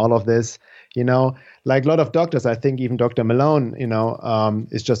op and all of this, like a lot of doctors. I think even Dr. Malone,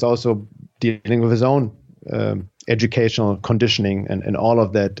 is just also dealing with his own educational conditioning and all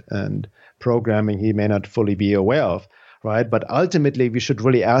of that and programming he may not fully be aware of, right? But ultimately, we should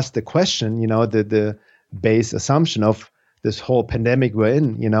really ask the question, the base assumption of this whole pandemic we're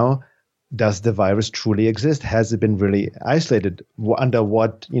in, does the virus truly exist? Has it been really isolated? Under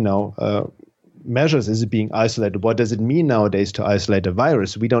what, measures is it being isolated? What does it mean nowadays to isolate a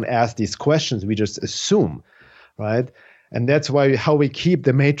virus? We don't ask these questions. We just assume, right? And that's how we keep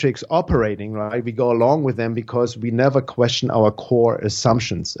the matrix operating, right? We go along with them because we never question our core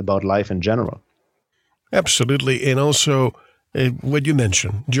assumptions about life in general. Absolutely. And also, what you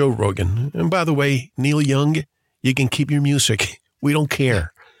mentioned, Joe Rogan. And by the way, Neil Young, you can keep your music. We don't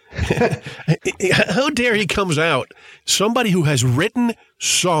care. How dare he comes out, somebody who has written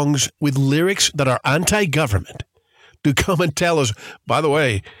songs with lyrics that are anti-government, to come and tell us, by the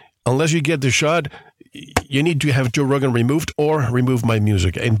way, unless you get the shot, you need to have Joe Rogan removed or remove my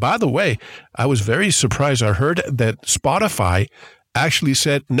music. And by the way, I was very surprised. I heard that Spotify actually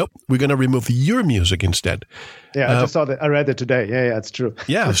said, nope, we're going to remove your music instead. Yeah, I just saw that. I read it today. Yeah, it's true.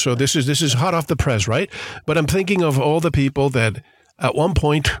 Yeah, so this is hot off the press, right? But I'm thinking of all the people that at one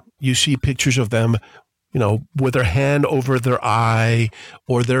point you see pictures of them, with their hand over their eye,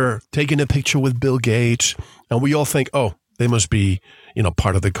 or they're taking a picture with Bill Gates, and we all think, oh, they must be,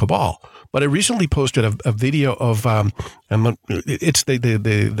 part of the cabal. But I recently posted a video of, it's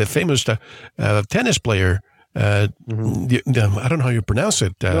the famous tennis player. I don't know how you pronounce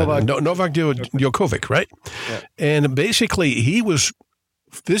it. Novak Djokovic, right? Yeah. And basically,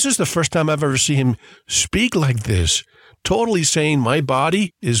 this is the first time I've ever seen him speak like this, totally saying my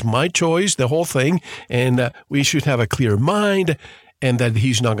body is my choice, the whole thing, and we should have a clear mind, and that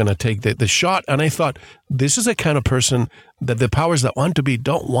he's not going to take the shot. And I thought, this is the kind of person that the powers that want to be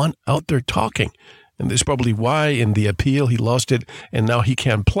don't want out there talking. And this is probably why in the appeal he lost it, and now he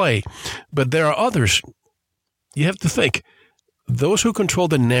can't play. But there are others. You have to think, those who control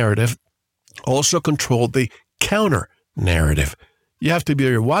the narrative also control the counter-narrative. You have to be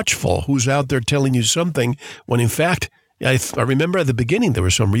very watchful who's out there telling you something when, in fact, I remember at the beginning there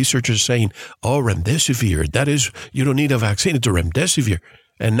were some researchers saying, oh, remdesivir, that is, you don't need a vaccine, it's a remdesivir.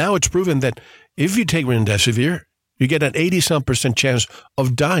 And now it's proven that if you take remdesivir, you get an 80-some% chance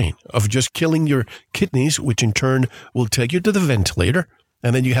of dying, of just killing your kidneys, which in turn will take you to the ventilator.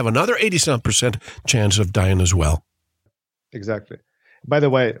 And then you have another 80-some% chance of dying as well. Exactly. By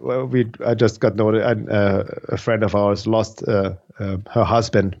the way, I just got noted, a friend of ours lost her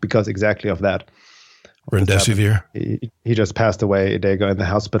husband because exactly of that. Remdesivir. He just passed away a day ago in the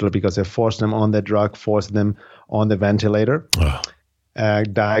hospital because they forced him on the drug, forced him on the ventilator,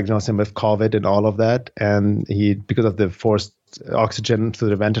 diagnosed him with COVID and all of that. And he, because of the forced oxygen through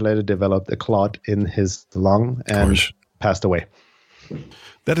the ventilator, developed a clot in his lung and passed away.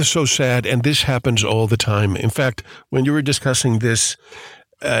 That is so sad, and this happens all the time. In fact, when you were discussing this,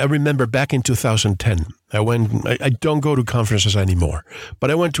 I remember back in 2010, I don't go to conferences anymore,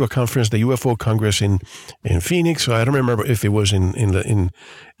 but I went to a conference, the UFO Congress in Phoenix. So I don't remember if it was in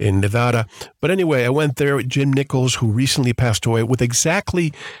Nevada. But anyway, I went there with Jim Nichols, who recently passed away, with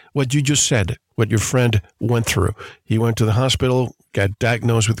exactly what you just said, what your friend went through. He went to the hospital, got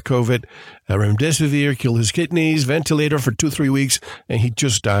diagnosed with COVID, remdesivir, killed his kidneys, ventilator for 2-3 weeks, and he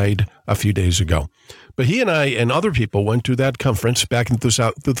just died a few days ago. But he and I and other people went to that conference back in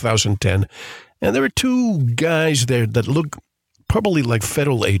 2010, and there were two guys there that looked probably like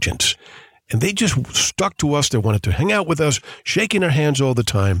federal agents, and they just stuck to us. They wanted to hang out with us, shaking our hands all the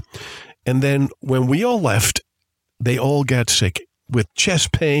time. And then when we all left, they all got sick with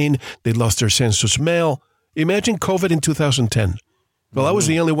chest pain. They lost their sense of smell. Imagine COVID in 2010. Well, I was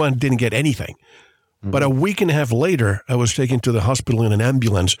the only one who didn't get anything. But a week and a half later, I was taken to the hospital in an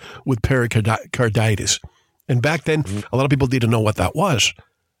ambulance with pericarditis. And back then, a lot of people didn't know what that was.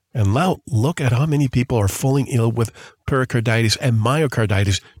 And now look at how many people are falling ill with pericarditis and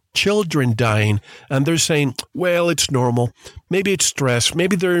myocarditis, children dying. And they're saying, well, it's normal. Maybe it's stress.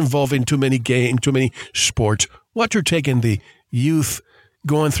 Maybe they're involved in too many games, too many sports. What you're taking the youth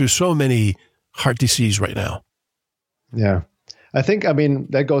going through so many heart disease right now. Yeah. I think,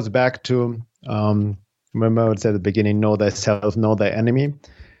 that goes back to, remember I would say at the beginning, know thyself, know thy enemy.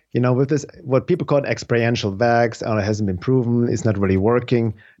 with this, what people call experiential vax, it hasn't been proven, it's not really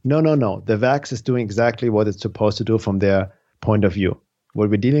working. No. The vax is doing exactly what it's supposed to do from their point of view. What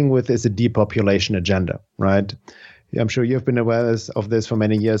we're dealing with is a depopulation agenda, right? I'm sure you've been aware of this for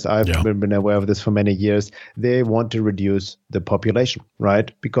many years. I've been aware of this for many years. They want to reduce the population,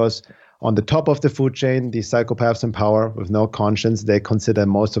 right? Because on the top of the food chain, these psychopaths in power with no conscience, they consider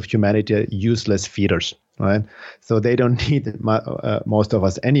most of humanity useless feeders, right? So they don't need most of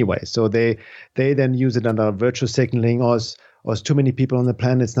us anyway. So they then use it under virtue signaling, or it's too many people on the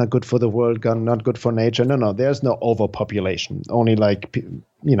planet, it's not good for the world, not good for nature. No, there's no overpopulation. Only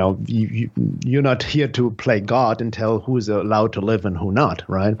you're not here to play God and tell who's allowed to live and who not,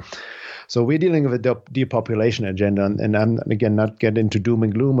 right? So we're dealing with a depopulation agenda, and I'm, again, not get into doom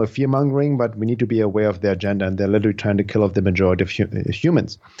and gloom or fear-mongering, but we need to be aware of their agenda, and they're literally trying to kill off the majority of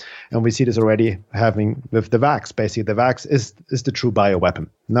humans. And we see this already happening with the vax. Basically, the vax is the true bioweapon.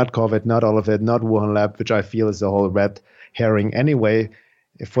 Not COVID, not all of it, not Wuhan lab, which I feel is the whole red herring anyway,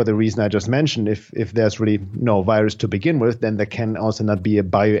 for the reason I just mentioned. If there's really no virus to begin with, then there can also not be a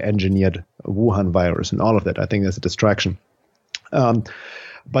bioengineered Wuhan virus and all of that. I think that's a distraction.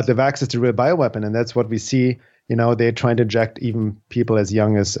 But the vax is the real bioweapon, and that's what we see. They're trying to inject even people as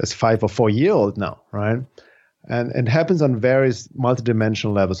young as 5 or 4 year old now, right? And it happens on various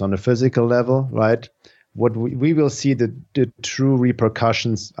multidimensional levels. On the physical level, right? What we will see the true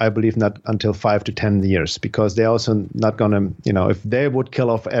repercussions, I believe, not until 5 to 10 years, because they're also not going to, if they would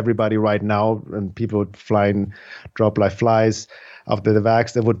kill off everybody right now and people would drop like flies after the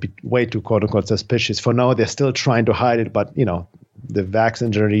vax, that would be way too, quote unquote, suspicious. For now, they're still trying to hide it, but, the vax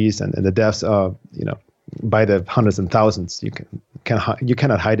injuries and the deaths are, by the hundreds and thousands. You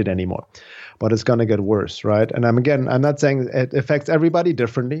cannot hide it anymore. But it's going to get worse, right? And I'm not saying it affects everybody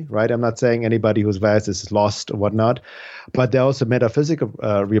differently, right? I'm not saying anybody whose virus is lost or whatnot, but there are also metaphysical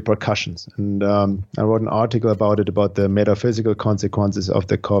repercussions. And I wrote an article about it, about the metaphysical consequences of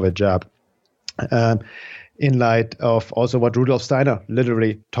the COVID jab, in light of also what Rudolf Steiner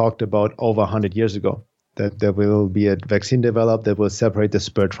literally talked about over 100 years ago, that there will be a vaccine developed that will separate the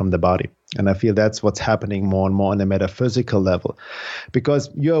spirit from the body. And I feel that's what's happening more and more on the metaphysical level, because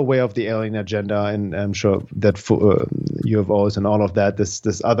you're aware of the alien agenda, and I'm sure that UFOs and all of that,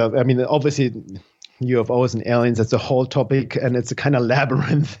 this other, obviously UFOs and aliens, that's a whole topic, and it's a kind of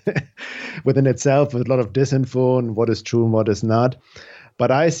labyrinth within itself with a lot of disinfo and what is true and what is not. But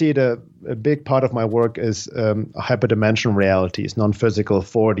I see a big part of my work is hyperdimensional realities, non-physical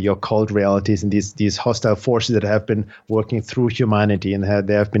 4D or occult realities, and these hostile forces that have been working through humanity, and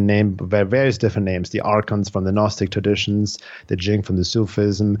they have been named by various different names: the Archons from the Gnostic traditions, the Jinn from the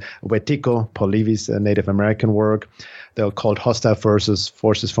Sufism, Wetiko, Paul Levy's Native American work, the occult hostile forces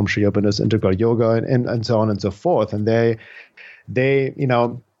from Sri Aurobindo integral yoga, and so on and so forth. And they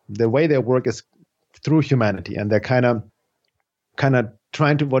the way they work is through humanity, and they're kind of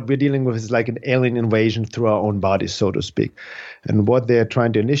trying to, what we're dealing with is like an alien invasion through our own bodies, so to speak. And what they're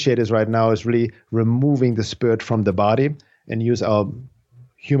trying to initiate is right now is really removing the spirit from the body and use our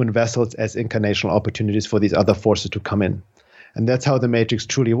human vessels as incarnational opportunities for these other forces to come in. And that's how the Matrix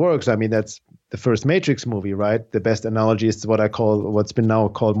truly works. That's the first Matrix movie, right? The best analogy is what's been now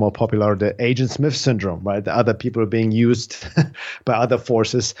called more popular, the Agent Smith syndrome, right? The other people are being used by other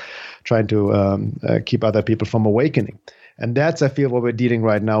forces, trying to keep other people from awakening. And that's, I feel, what we're dealing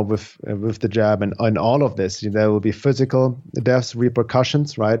right now with the jab and all of this. There will be physical deaths,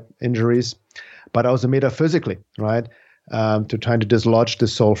 repercussions, right? Injuries, but also metaphysically, right? To trying to dislodge the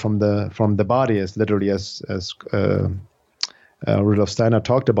soul from the body, as literally as Rudolf Steiner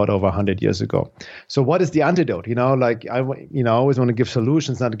talked about over 100 years ago. So what is the antidote? I always want to give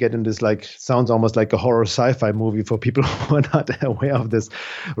solutions, not to get in this, sounds almost like a horror sci-fi movie for people who are not aware of this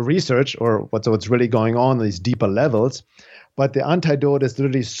research or what's really going on these deeper levels. But the antidote is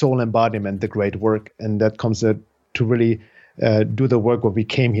literally soul embodiment, the great work. And that comes to really do the work what we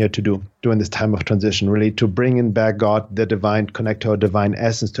came here to do during this time of transition, really to bring in back God, the divine, connect to our divine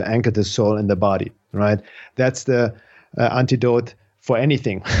essence, to anchor the soul in the body, right? That's the antidote for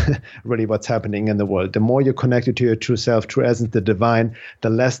anything, really, what's happening in the world. The more you're connected to your true self, true essence, the divine, the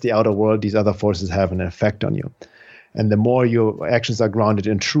less the outer world, these other forces have an effect on you. And the more your actions are grounded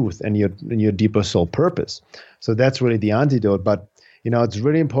in truth and your deeper soul purpose. So that's really the antidote. But, it's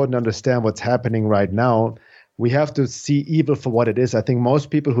really important to understand what's happening right now. We have to see evil for what it is. I think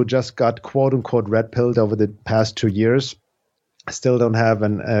most people who just got quote unquote red pilled over the past 2 years still don't have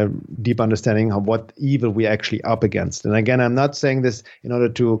a deep understanding of what evil we're actually up against. And again, I'm not saying this in order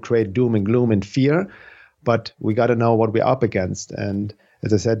to create doom and gloom and fear, but we got to know what we're up against. And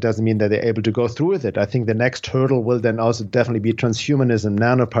as I said, doesn't mean that they're able to go through with it. I think the next hurdle will then also definitely be transhumanism,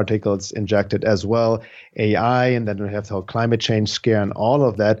 nanoparticles injected as well, AI, and then we have the whole climate change scare and all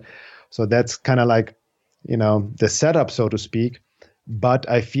of that. So that's kind of like, the setup, so to speak. But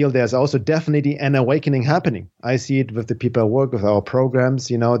I feel there's also definitely an awakening happening. I see it with the people I work with, our programs.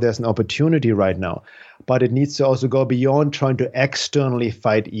 There's an opportunity right now. But it needs to also go beyond trying to externally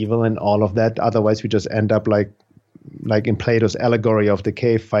fight evil and all of that. Otherwise, we just end up like in Plato's allegory of the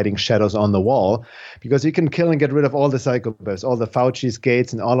cave, fighting shadows on the wall, because you can kill and get rid of all the psychopaths, all the Fauci's,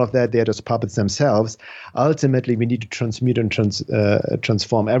 Gates, and all of that. They're just puppets themselves. Ultimately, we need to transmute and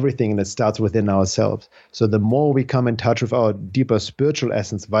transform everything, and it starts within ourselves. So the more we come in touch with our deeper spiritual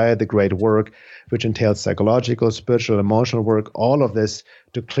essence via the great work, which entails psychological, spiritual, emotional work, all of this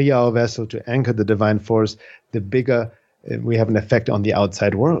to clear our vessel, to anchor the divine force, the bigger we have an effect on the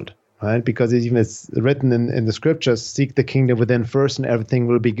outside world. Right? Because it's written in the scriptures, seek the kingdom within first and everything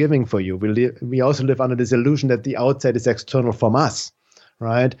will be given for you. We also live under this illusion that the outside is external from us,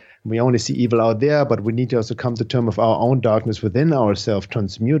 right? We only see evil out there, but we need to also come to terms with our own darkness within ourselves,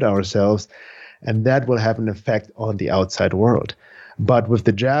 transmute ourselves, and that will have an effect on the outside world. But with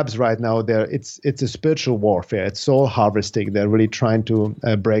the jabs right now, it's a spiritual warfare. It's soul harvesting. They're really trying to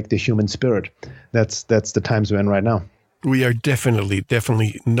break the human spirit. That's the times we're in right now. We are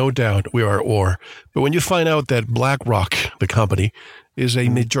definitely, no doubt, we are at war. But when you find out that BlackRock, the company, is a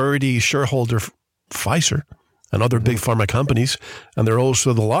majority shareholder of Pfizer and other big pharma companies, and they're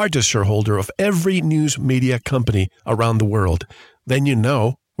also the largest shareholder of every news media company around the world, then you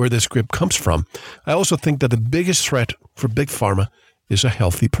know where this grip comes from. I also think that the biggest threat for big pharma is a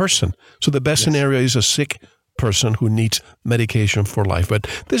healthy person. So the best scenario is a sick person who needs medication for life. But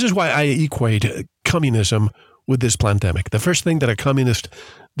this is why I equate communism with this pandemic. The first thing that a communist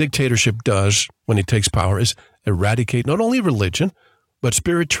dictatorship does when it takes power is eradicate not only religion, but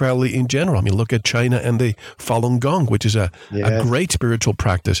spirituality in general. I mean, look at China and the Falun Gong, which is a great spiritual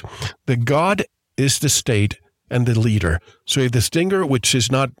practice. The God is the state and the leader. So if the stinger, which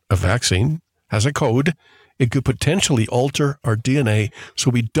is not a vaccine, has a code, it could potentially alter our DNA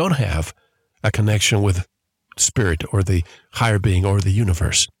so we don't have a connection with spirit or the higher being or the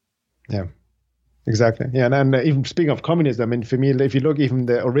universe. Yeah. Exactly. Yeah, and even speaking of communism, I mean, for me, if you look even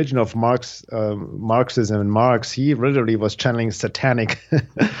the origin of Marxism and Marx, he literally was channeling satanic,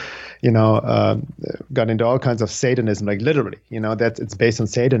 got into all kinds of Satanism, like literally, it's based on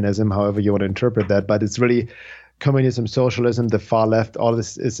Satanism, however you want to interpret that, but it's really communism, socialism, the far left, all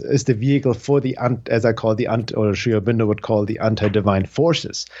this is the vehicle for the, as I call or Sri Aurobindo would call the anti-divine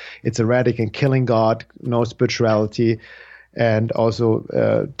forces. It's eradicating, killing God, no spirituality, and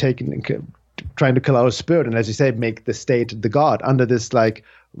also trying to kill our spirit, and as you say, make the state the God under this like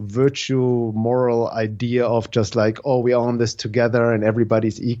virtue moral idea of just like, oh, we own this together and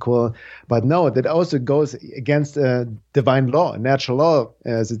everybody's equal. But no, that also goes against divine law, natural law,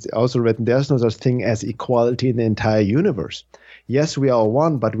 as it's also written. There's no such thing as equality in the entire universe. Yes, we are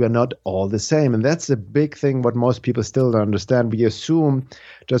one, but we're not all the same. And that's a big thing what most people still don't understand. We assume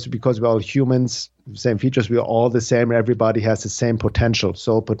just because we're all humans, same features, we're all the same. Everybody has the same potential,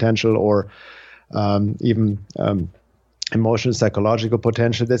 soul potential, or even emotional, psychological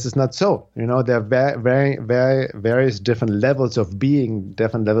potential. This is not so. There are very various different levels of being,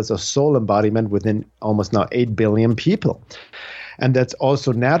 different levels of soul embodiment within almost now 8 billion people. And that's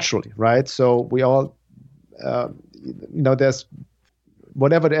also naturally, right? So we all, there's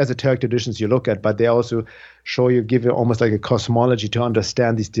whatever the esoteric traditions you look at, but they also give you almost like a cosmology to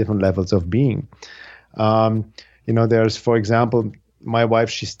understand these different levels of being. There's, for example, my wife,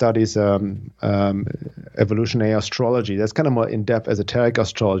 she studies evolutionary astrology. That's kind of more in-depth esoteric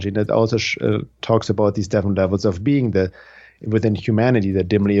astrology. And it also talks about these different levels of being within humanity, the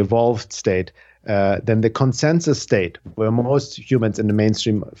dimly evolved state. Then the consensus state, where most humans in the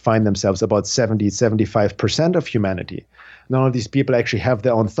mainstream find themselves, about 75% of humanity. None of these people actually have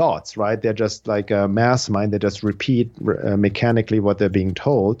their own thoughts, right? They're just like a mass mind. They just repeat mechanically what they're being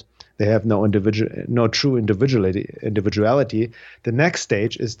told. They have no true individuality. The next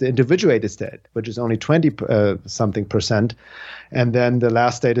stage is the individuated state, which is only 20% and then the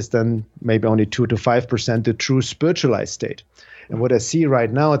last state is then maybe only 2 to 5%, the true spiritualized state. And what I see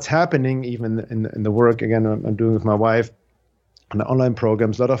right now, it's happening even in the work again I'm doing with my wife. On the online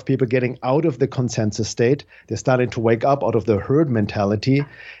programs, a lot of people getting out of the consensus state. They're starting to wake up out of the herd mentality,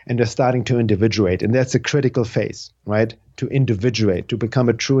 and they're starting to individuate. And that's a critical phase, right? To individuate, to become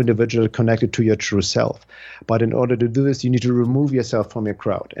a true individual connected to your true self. But in order to do this, you need to remove yourself from your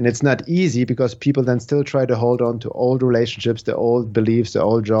crowd. And it's not easy because people then still try to hold on to old relationships, the old beliefs, the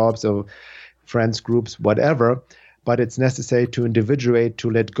old jobs, or friends, groups, whatever. but it's necessary to individuate, to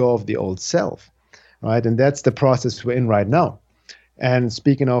let go of the old self, right? And that's the process we're in right now. And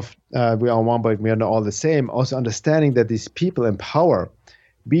speaking of, we are one, but we are not all the same, also understanding that these people in power,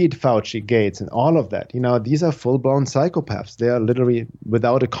 be it Fauci, Gates, and all of that, these are full-blown psychopaths. They are literally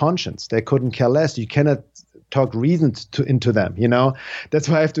without a conscience. They couldn't care less. You cannot talk reason into them, That's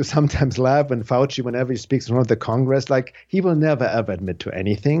why I have to sometimes laugh when Fauci, whenever he speaks in front of the Congress, like he will never, ever admit to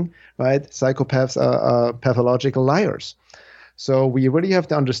anything, right? Psychopaths are pathological liars. So we really have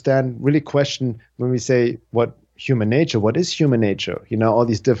to understand, really question when we say what is human nature? All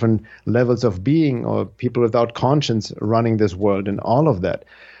these different levels of being or people without conscience running this world and all of that.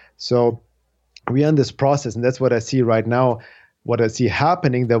 So we are in this process, and that's what I see right now. What I see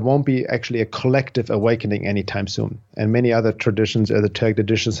happening, there won't be actually a collective awakening anytime soon. And many other traditions, esoteric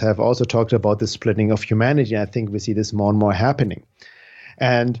traditions, have also talked about the splitting of humanity. I think we see this more and more happening.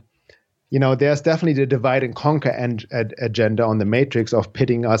 And there's definitely the divide and conquer agenda on the matrix of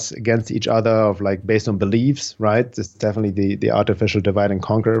pitting us against each other, of like based on beliefs, right? It's definitely the artificial divide and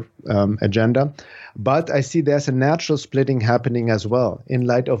conquer agenda. But I see there's a natural splitting happening as well in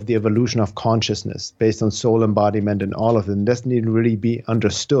light of the evolution of consciousness based on soul embodiment and all of it. And this needs to really be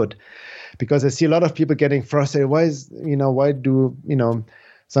understood, because I see a lot of people getting frustrated.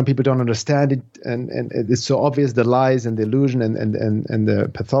 Some people don't understand it, and it's so obvious, the lies and the illusion and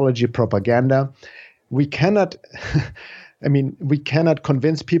the pathology propaganda. We cannot, we cannot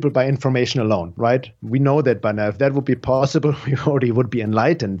convince people by information alone, right? We know that by now. If that would be possible, we already would be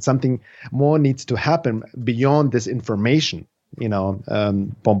enlightened. Something more needs to happen beyond this information,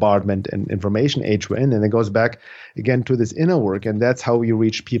 bombardment and information age we're in. And it goes back again to this inner work, and that's how we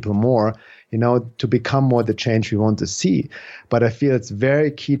reach people more, to become more the change we want to see. But I feel it's very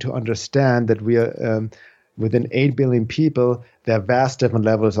key to understand that we are within 8 billion people. There are vast different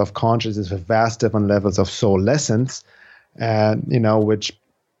levels of consciousness, with vast different levels of soul lessons, and which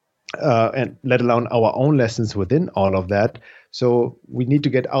and let alone our own lessons within all of that. So we need to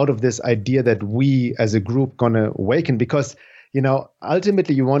get out of this idea that we as a group gonna awaken, because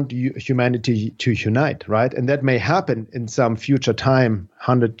ultimately you want humanity to unite, right? And that may happen in some future time,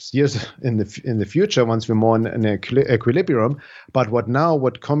 hundreds years in the future, once we're more in an equilibrium. But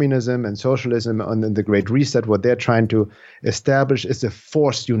what communism and socialism and the Great Reset, what they're trying to establish is a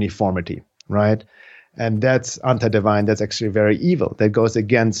forced uniformity, right? And that's anti-divine. That's actually very evil. That goes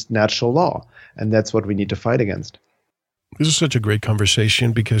against natural law. And that's what we need to fight against. This is such a great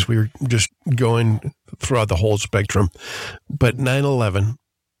conversation, because we're just going throughout the whole spectrum. But 9/11,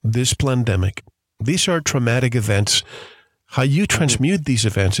 this pandemic, these are traumatic events. How you transmute these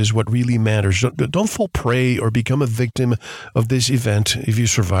events is what really matters. Don't fall prey or become a victim of this event if you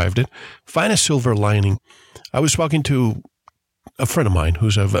survived it. Find a silver lining. I was talking to a friend of mine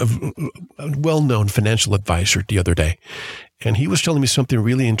who's a well-known financial advisor the other day, and he was telling me something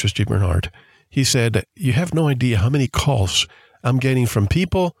really interesting, Bernhard. He said, you have no idea how many calls I'm getting from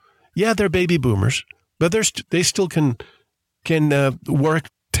people. Yeah, they're baby boomers, but they still can work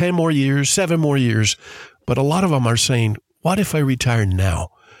 10 more years, 7 more years. But a lot of them are saying, what if I retire now?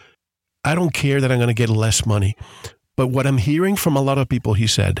 I don't care that I'm going to get less money. But what I'm hearing from a lot of people, he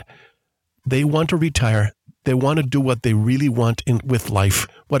said, they want to retire. They want to do what they really want with life,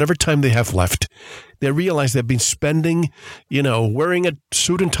 whatever time they have left. They realize they've been spending, wearing a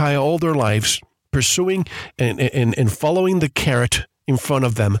suit and tie all their lives, pursuing and following the carrot in front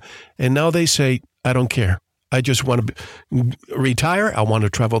of them. And now they say, I don't care. I just want to retire. I want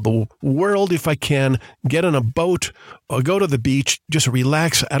to travel the world if I can, get on a boat or go to the beach, just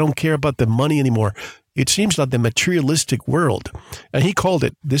relax. I don't care about the money anymore. It seems like the materialistic world. And he called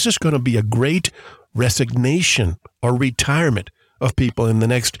it, this is going to be a great resignation or retirement of people in the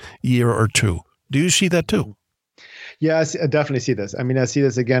next year or two. Do you see that too? Yeah, I definitely see this. I see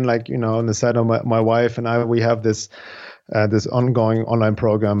this again, on the side of my wife and I, we have this ongoing online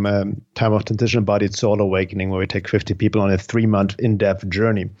program, Time of Transition, Embodied Soul Awakening, where we take 50 people on a 3-month in-depth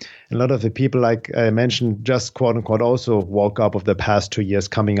journey. And a lot of the people, like I mentioned, just quote unquote also woke up of the past 2 years,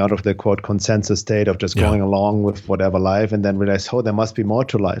 coming out of the quote consensus state of just going along with whatever life, and then realize, there must be more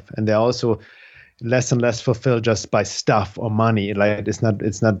to life. And they're also less and less fulfilled just by stuff or money. Like it's not,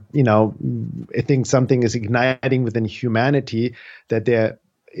 I think something is igniting within humanity that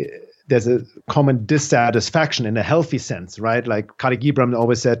there's a common dissatisfaction in a healthy sense, right? Like Khalil Gibran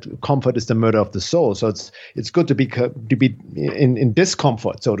always said, comfort is the murder of the soul. So it's good to be in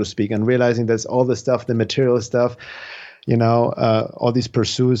discomfort, so to speak, and realizing there's all the stuff, the material stuff, all these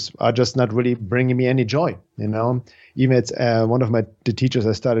pursuits are just not really bringing me any joy. Even it's one of the teachers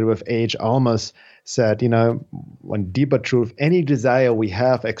I studied with, A.H. Almas, said, one deeper truth, any desire we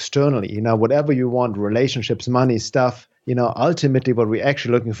have externally, whatever you want, relationships, money, stuff, ultimately what we're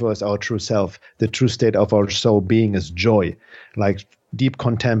actually looking for is our true self. The true state of our soul being is joy, like deep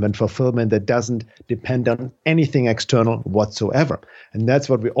contentment, fulfillment that doesn't depend on anything external whatsoever. And that's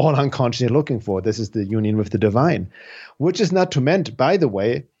what we're all unconsciously looking for. This is the union with the divine, which is not meant, by the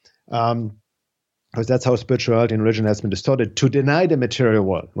way, because that's how spirituality and religion has been distorted, to deny the material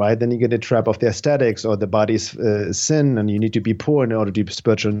world, right? Then you get a trap of the aesthetics or the body's sin, and you need to be poor in order to be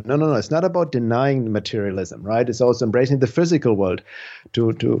spiritual. No. It's not about denying materialism, right? It's also embracing the physical world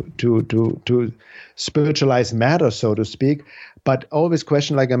to spiritualize matter, so to speak. But always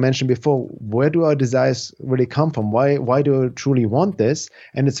question, like I mentioned before, where do our desires really come from? Why do I truly want this?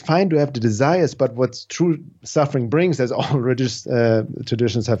 And it's fine to have the desires, but what true suffering brings, as all religious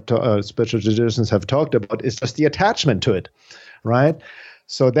traditions spiritual traditions have talked about, is just the attachment to it, right?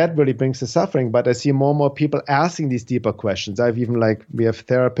 So that really brings the suffering. But I see more and more people asking these deeper questions. We have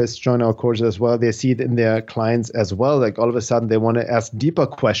therapists join our courses as well. They see it in their clients as well. Like all of a sudden they want to ask deeper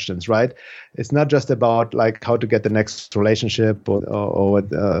questions, right? It's not just about like how to get the next relationship or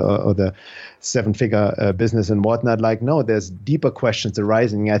the seven-figure business and whatnot. Like, no, there's deeper questions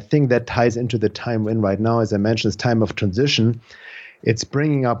arising. I think that ties into the time we're in right now. As I mentioned, it's time of transition. It's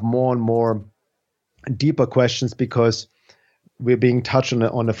bringing up more and more deeper questions because we're being touched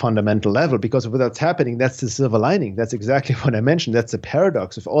on a fundamental level, because of what's happening, that's the silver lining. That's exactly what I mentioned. That's the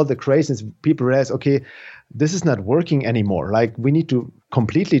paradox of all the craziness. People realize, okay, this is not working anymore. Like, we need to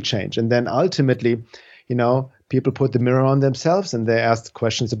completely change. And then ultimately, people put the mirror on themselves and they ask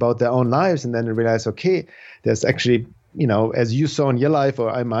questions about their own lives. And then they realize, okay, there's actually, as you saw in your life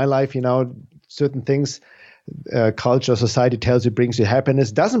or in my life, certain things, culture, society tells you brings you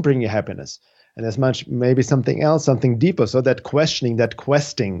happiness, doesn't bring you happiness. And as much maybe something else, something deeper. So that questioning, that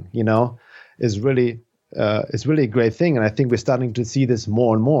questing, is really a great thing. And I think we're starting to see this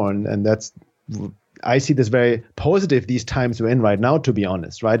more and more. And I see this very positive these times we're in right now, to be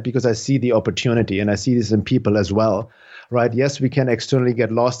honest, right? Because I see the opportunity and I see this in people as well, right? Yes, we can externally get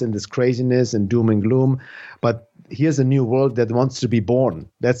lost in this craziness and doom and gloom, but here's a new world that wants to be born.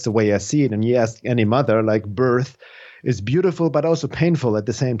 That's the way I see it. And you ask any mother, like, birth is beautiful, but also painful at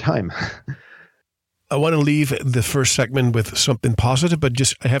the same time. I want to leave the first segment with something positive, but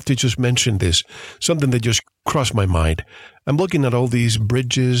I have to mention this, something that just crossed my mind. I'm looking at all these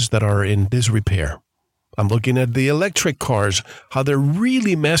bridges that are in disrepair. I'm looking at the electric cars, how they're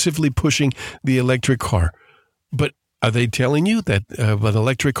really massively pushing the electric car. But are they telling you that with an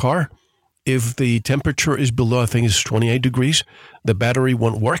electric car, if the temperature is below, I think it's 28 degrees, the battery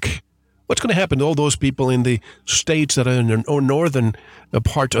won't work? What's going to happen to all those people in the states that are in the northern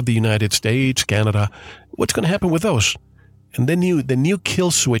part of the United States, Canada? What's going to happen with those? And then the new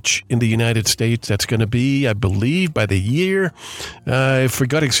kill switch in the United States, that's going to be, I believe, by the year. I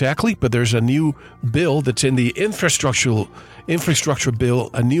forgot exactly, but there's a new bill that's in the infrastructure bill,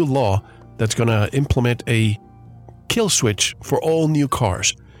 a new law that's going to implement a kill switch for all new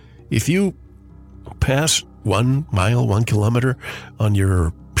cars. If you pass 1 mile, 1 kilometer on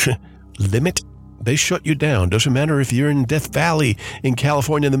your limit, they shut you down. Doesn't matter if you're in Death Valley in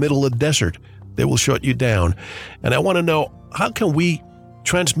California in the middle of the desert, they will shut you down. And I want to know, how can we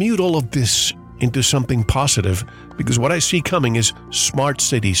transmute all of this into something positive? Because what I see coming is smart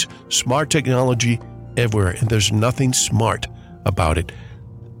cities, smart technology everywhere, and there's nothing smart about it.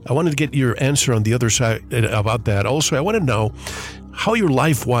 I wanted to get your answer on the other side about that. Also, I want to know how your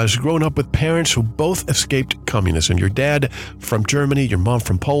life was growing up with parents who both escaped communism. Your dad from Germany, your mom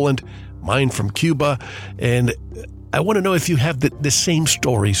from Poland, mine from Cuba. And I want to know if you have the same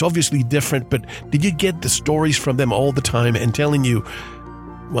stories, obviously different, but did you get the stories from them all the time and telling you,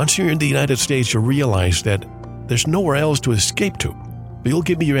 once you're in the United States, you realize that there's nowhere else to escape to? But you'll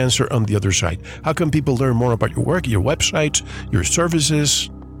give me your answer on the other side. How can people learn more about your work, your websites, your services?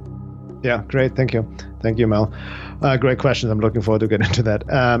 Yeah, great. Thank you. Thank you, Mel. Great questions. I'm looking forward to get into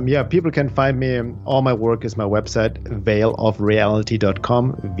that. People can find me. All my work is my website,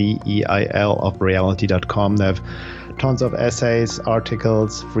 veilofreality.com, VEIL of reality.com. They have tons of essays,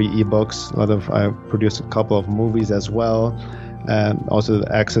 articles, free ebooks. I produce a couple of movies as well. And also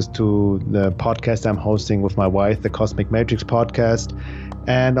access to the podcast I'm hosting with my wife, the Cosmic Matrix podcast.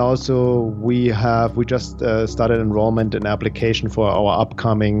 And also we just started enrollment and application for our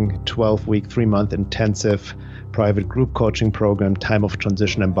upcoming 12-week, 3-month intensive private group coaching program, Time of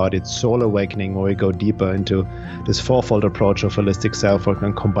Transition Embodied Soul Awakening, where we go deeper into this fourfold approach of holistic self-work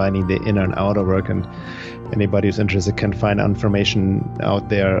and combining the inner and outer work. And anybody who's interested can find information out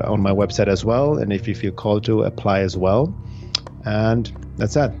there on my website as well. And if you feel called to, apply as well. And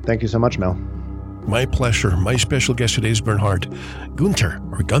that's that. Thank you so much, Mel. My pleasure. My special guest today is Bernhard Guenther,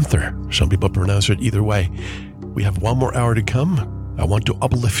 or Guenther. Some people pronounce it either way. We have one more hour to come. I want to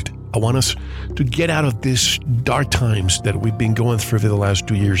uplift. I want us to get out of these dark times that we've been going through for the last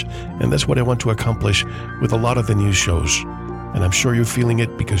 2 years. And that's what I want to accomplish with a lot of the news shows. And I'm sure you're feeling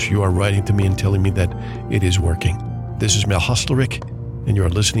it because you are writing to me and telling me that it is working. This is Mel Hostelrick, and you're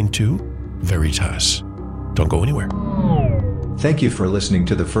listening to Veritas. Don't go anywhere. Thank you for listening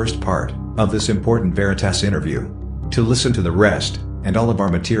to the first part of this important Veritas interview. To listen to the rest and all of our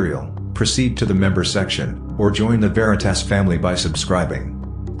material, proceed to the members section or join the Veritas family by subscribing.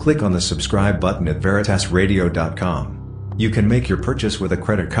 Click on the subscribe button at veritasradio.com. You can make your purchase with a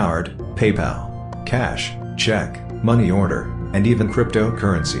credit card, PayPal, cash, check, money order, and even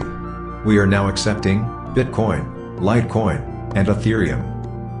cryptocurrency. We are now accepting Bitcoin, Litecoin, and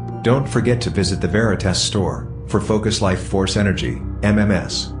Ethereum. Don't forget to visit the Veritas store for Focus Life Force Energy,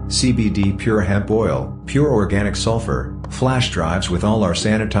 MMS, CBD Pure Hemp Oil, Pure Organic Sulfur, flash drives with all our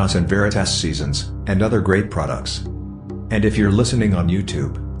Sanitas and Veritas seasons, and other great products. And if you're listening on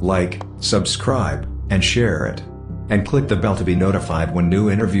YouTube, like, subscribe, and share it. And click the bell to be notified when new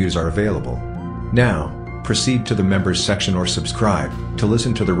interviews are available. Now, proceed to the members section or subscribe to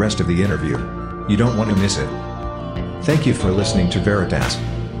listen to the rest of the interview. You don't want to miss it. Thank you for listening to Veritas.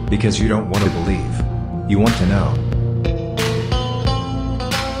 Because you don't want to believe. You want to know.